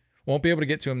won't be able to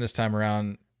get to them this time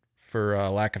around for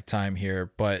lack of time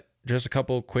here, but just a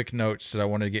couple quick notes that I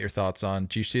wanted to get your thoughts on.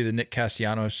 Do you see the Nick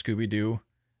Castellanos Scooby-Doo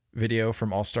video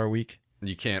from All-Star Week?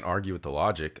 You can't argue with the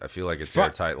logic. I feel like it's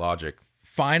airtight logic.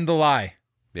 Find the lie.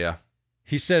 Yeah.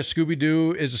 He says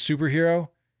Scooby-Doo is a superhero.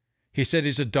 He said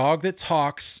he's a dog that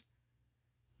talks.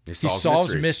 He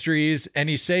solves mysteries and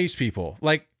he saves people.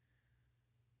 Like,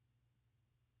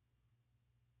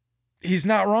 he's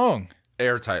not wrong.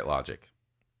 Airtight logic.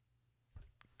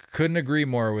 Couldn't agree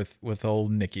more with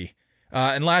old Nicky.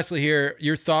 And lastly here,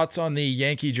 your thoughts on the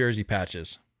Yankee jersey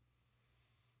patches.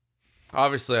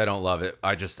 Obviously, I don't love it.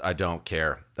 I don't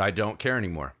care. I don't care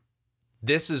anymore.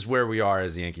 This is where we are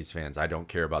as Yankees fans. I don't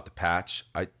care about the patch.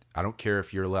 I don't care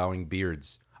if you're allowing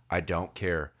beards. I don't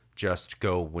care. Just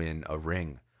go win a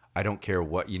ring. I don't care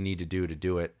what you need to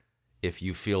do it. If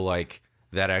you feel like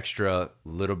that extra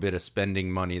little bit of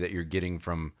spending money that you're getting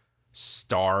from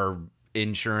Star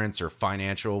Insurance or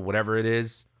financial, whatever it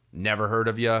is, never heard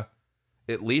of you.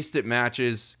 At least it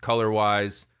matches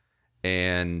color-wise,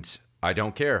 and I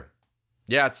don't care.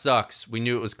 Yeah, it sucks. We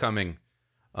knew it was coming.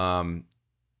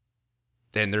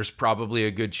 Then there's probably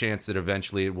a good chance that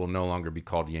eventually it will no longer be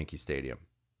called Yankee Stadium.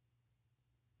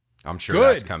 I'm sure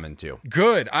that's coming too.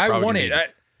 Good. I want it.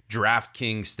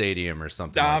 DraftKings Stadium or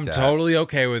something I'm like that. totally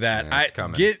okay with that. Yeah, it's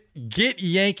coming. Get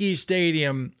Yankee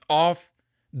Stadium off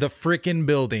the freaking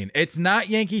building. It's not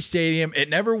Yankee Stadium. It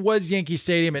never was Yankee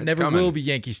Stadium. It never will be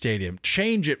Yankee Stadium.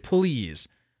 Change it, please.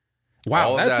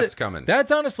 Wow, that's coming.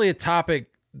 That's honestly a topic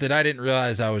that I didn't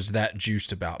realize I was that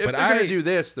juiced about. If they're going to do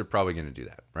this, they're probably going to do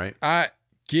that, right?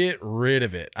 Get rid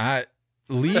of it.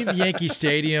 Leave Yankee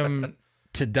Stadium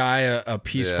to die a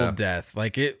peaceful death.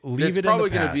 Like leave it in the past. It's probably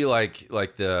going to be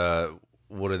like the,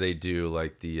 what do they do?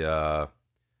 Like the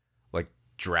like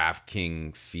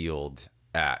DraftKings Field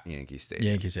at Yankee Stadium.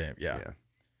 Yankee Stadium, yeah.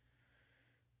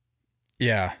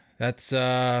 Yeah,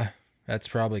 that's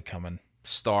probably coming.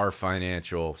 Star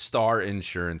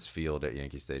Insurance Field at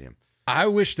Yankee Stadium. I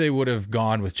wish they would have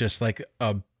gone with just like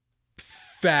a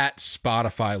fat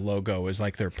Spotify logo as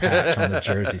like their patch on the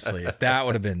jersey sleeve. That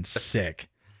would have been sick.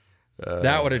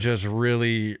 That would have just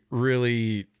really,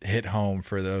 really hit home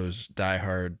for those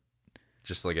diehard,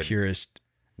 just like a purist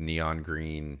neon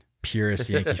green, purist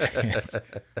Yankee fans.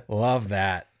 Love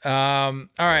that. All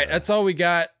right, that's all we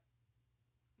got.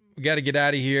 We got to get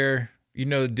out of here. You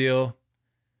know the deal.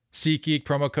 SeatGeek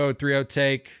promo code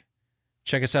 30take.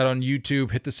 Check us out on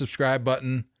YouTube. Hit the subscribe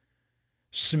button.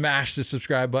 Smash the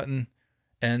subscribe button.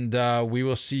 And we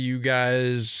will see you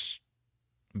guys,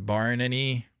 barring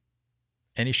any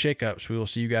shakeups, we will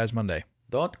see you guys Monday.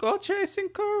 Don't go chasing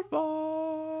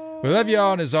curveballs. We love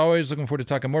y'all, and as always, looking forward to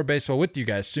talking more baseball with you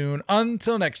guys soon.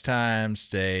 Until next time,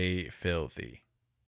 stay filthy.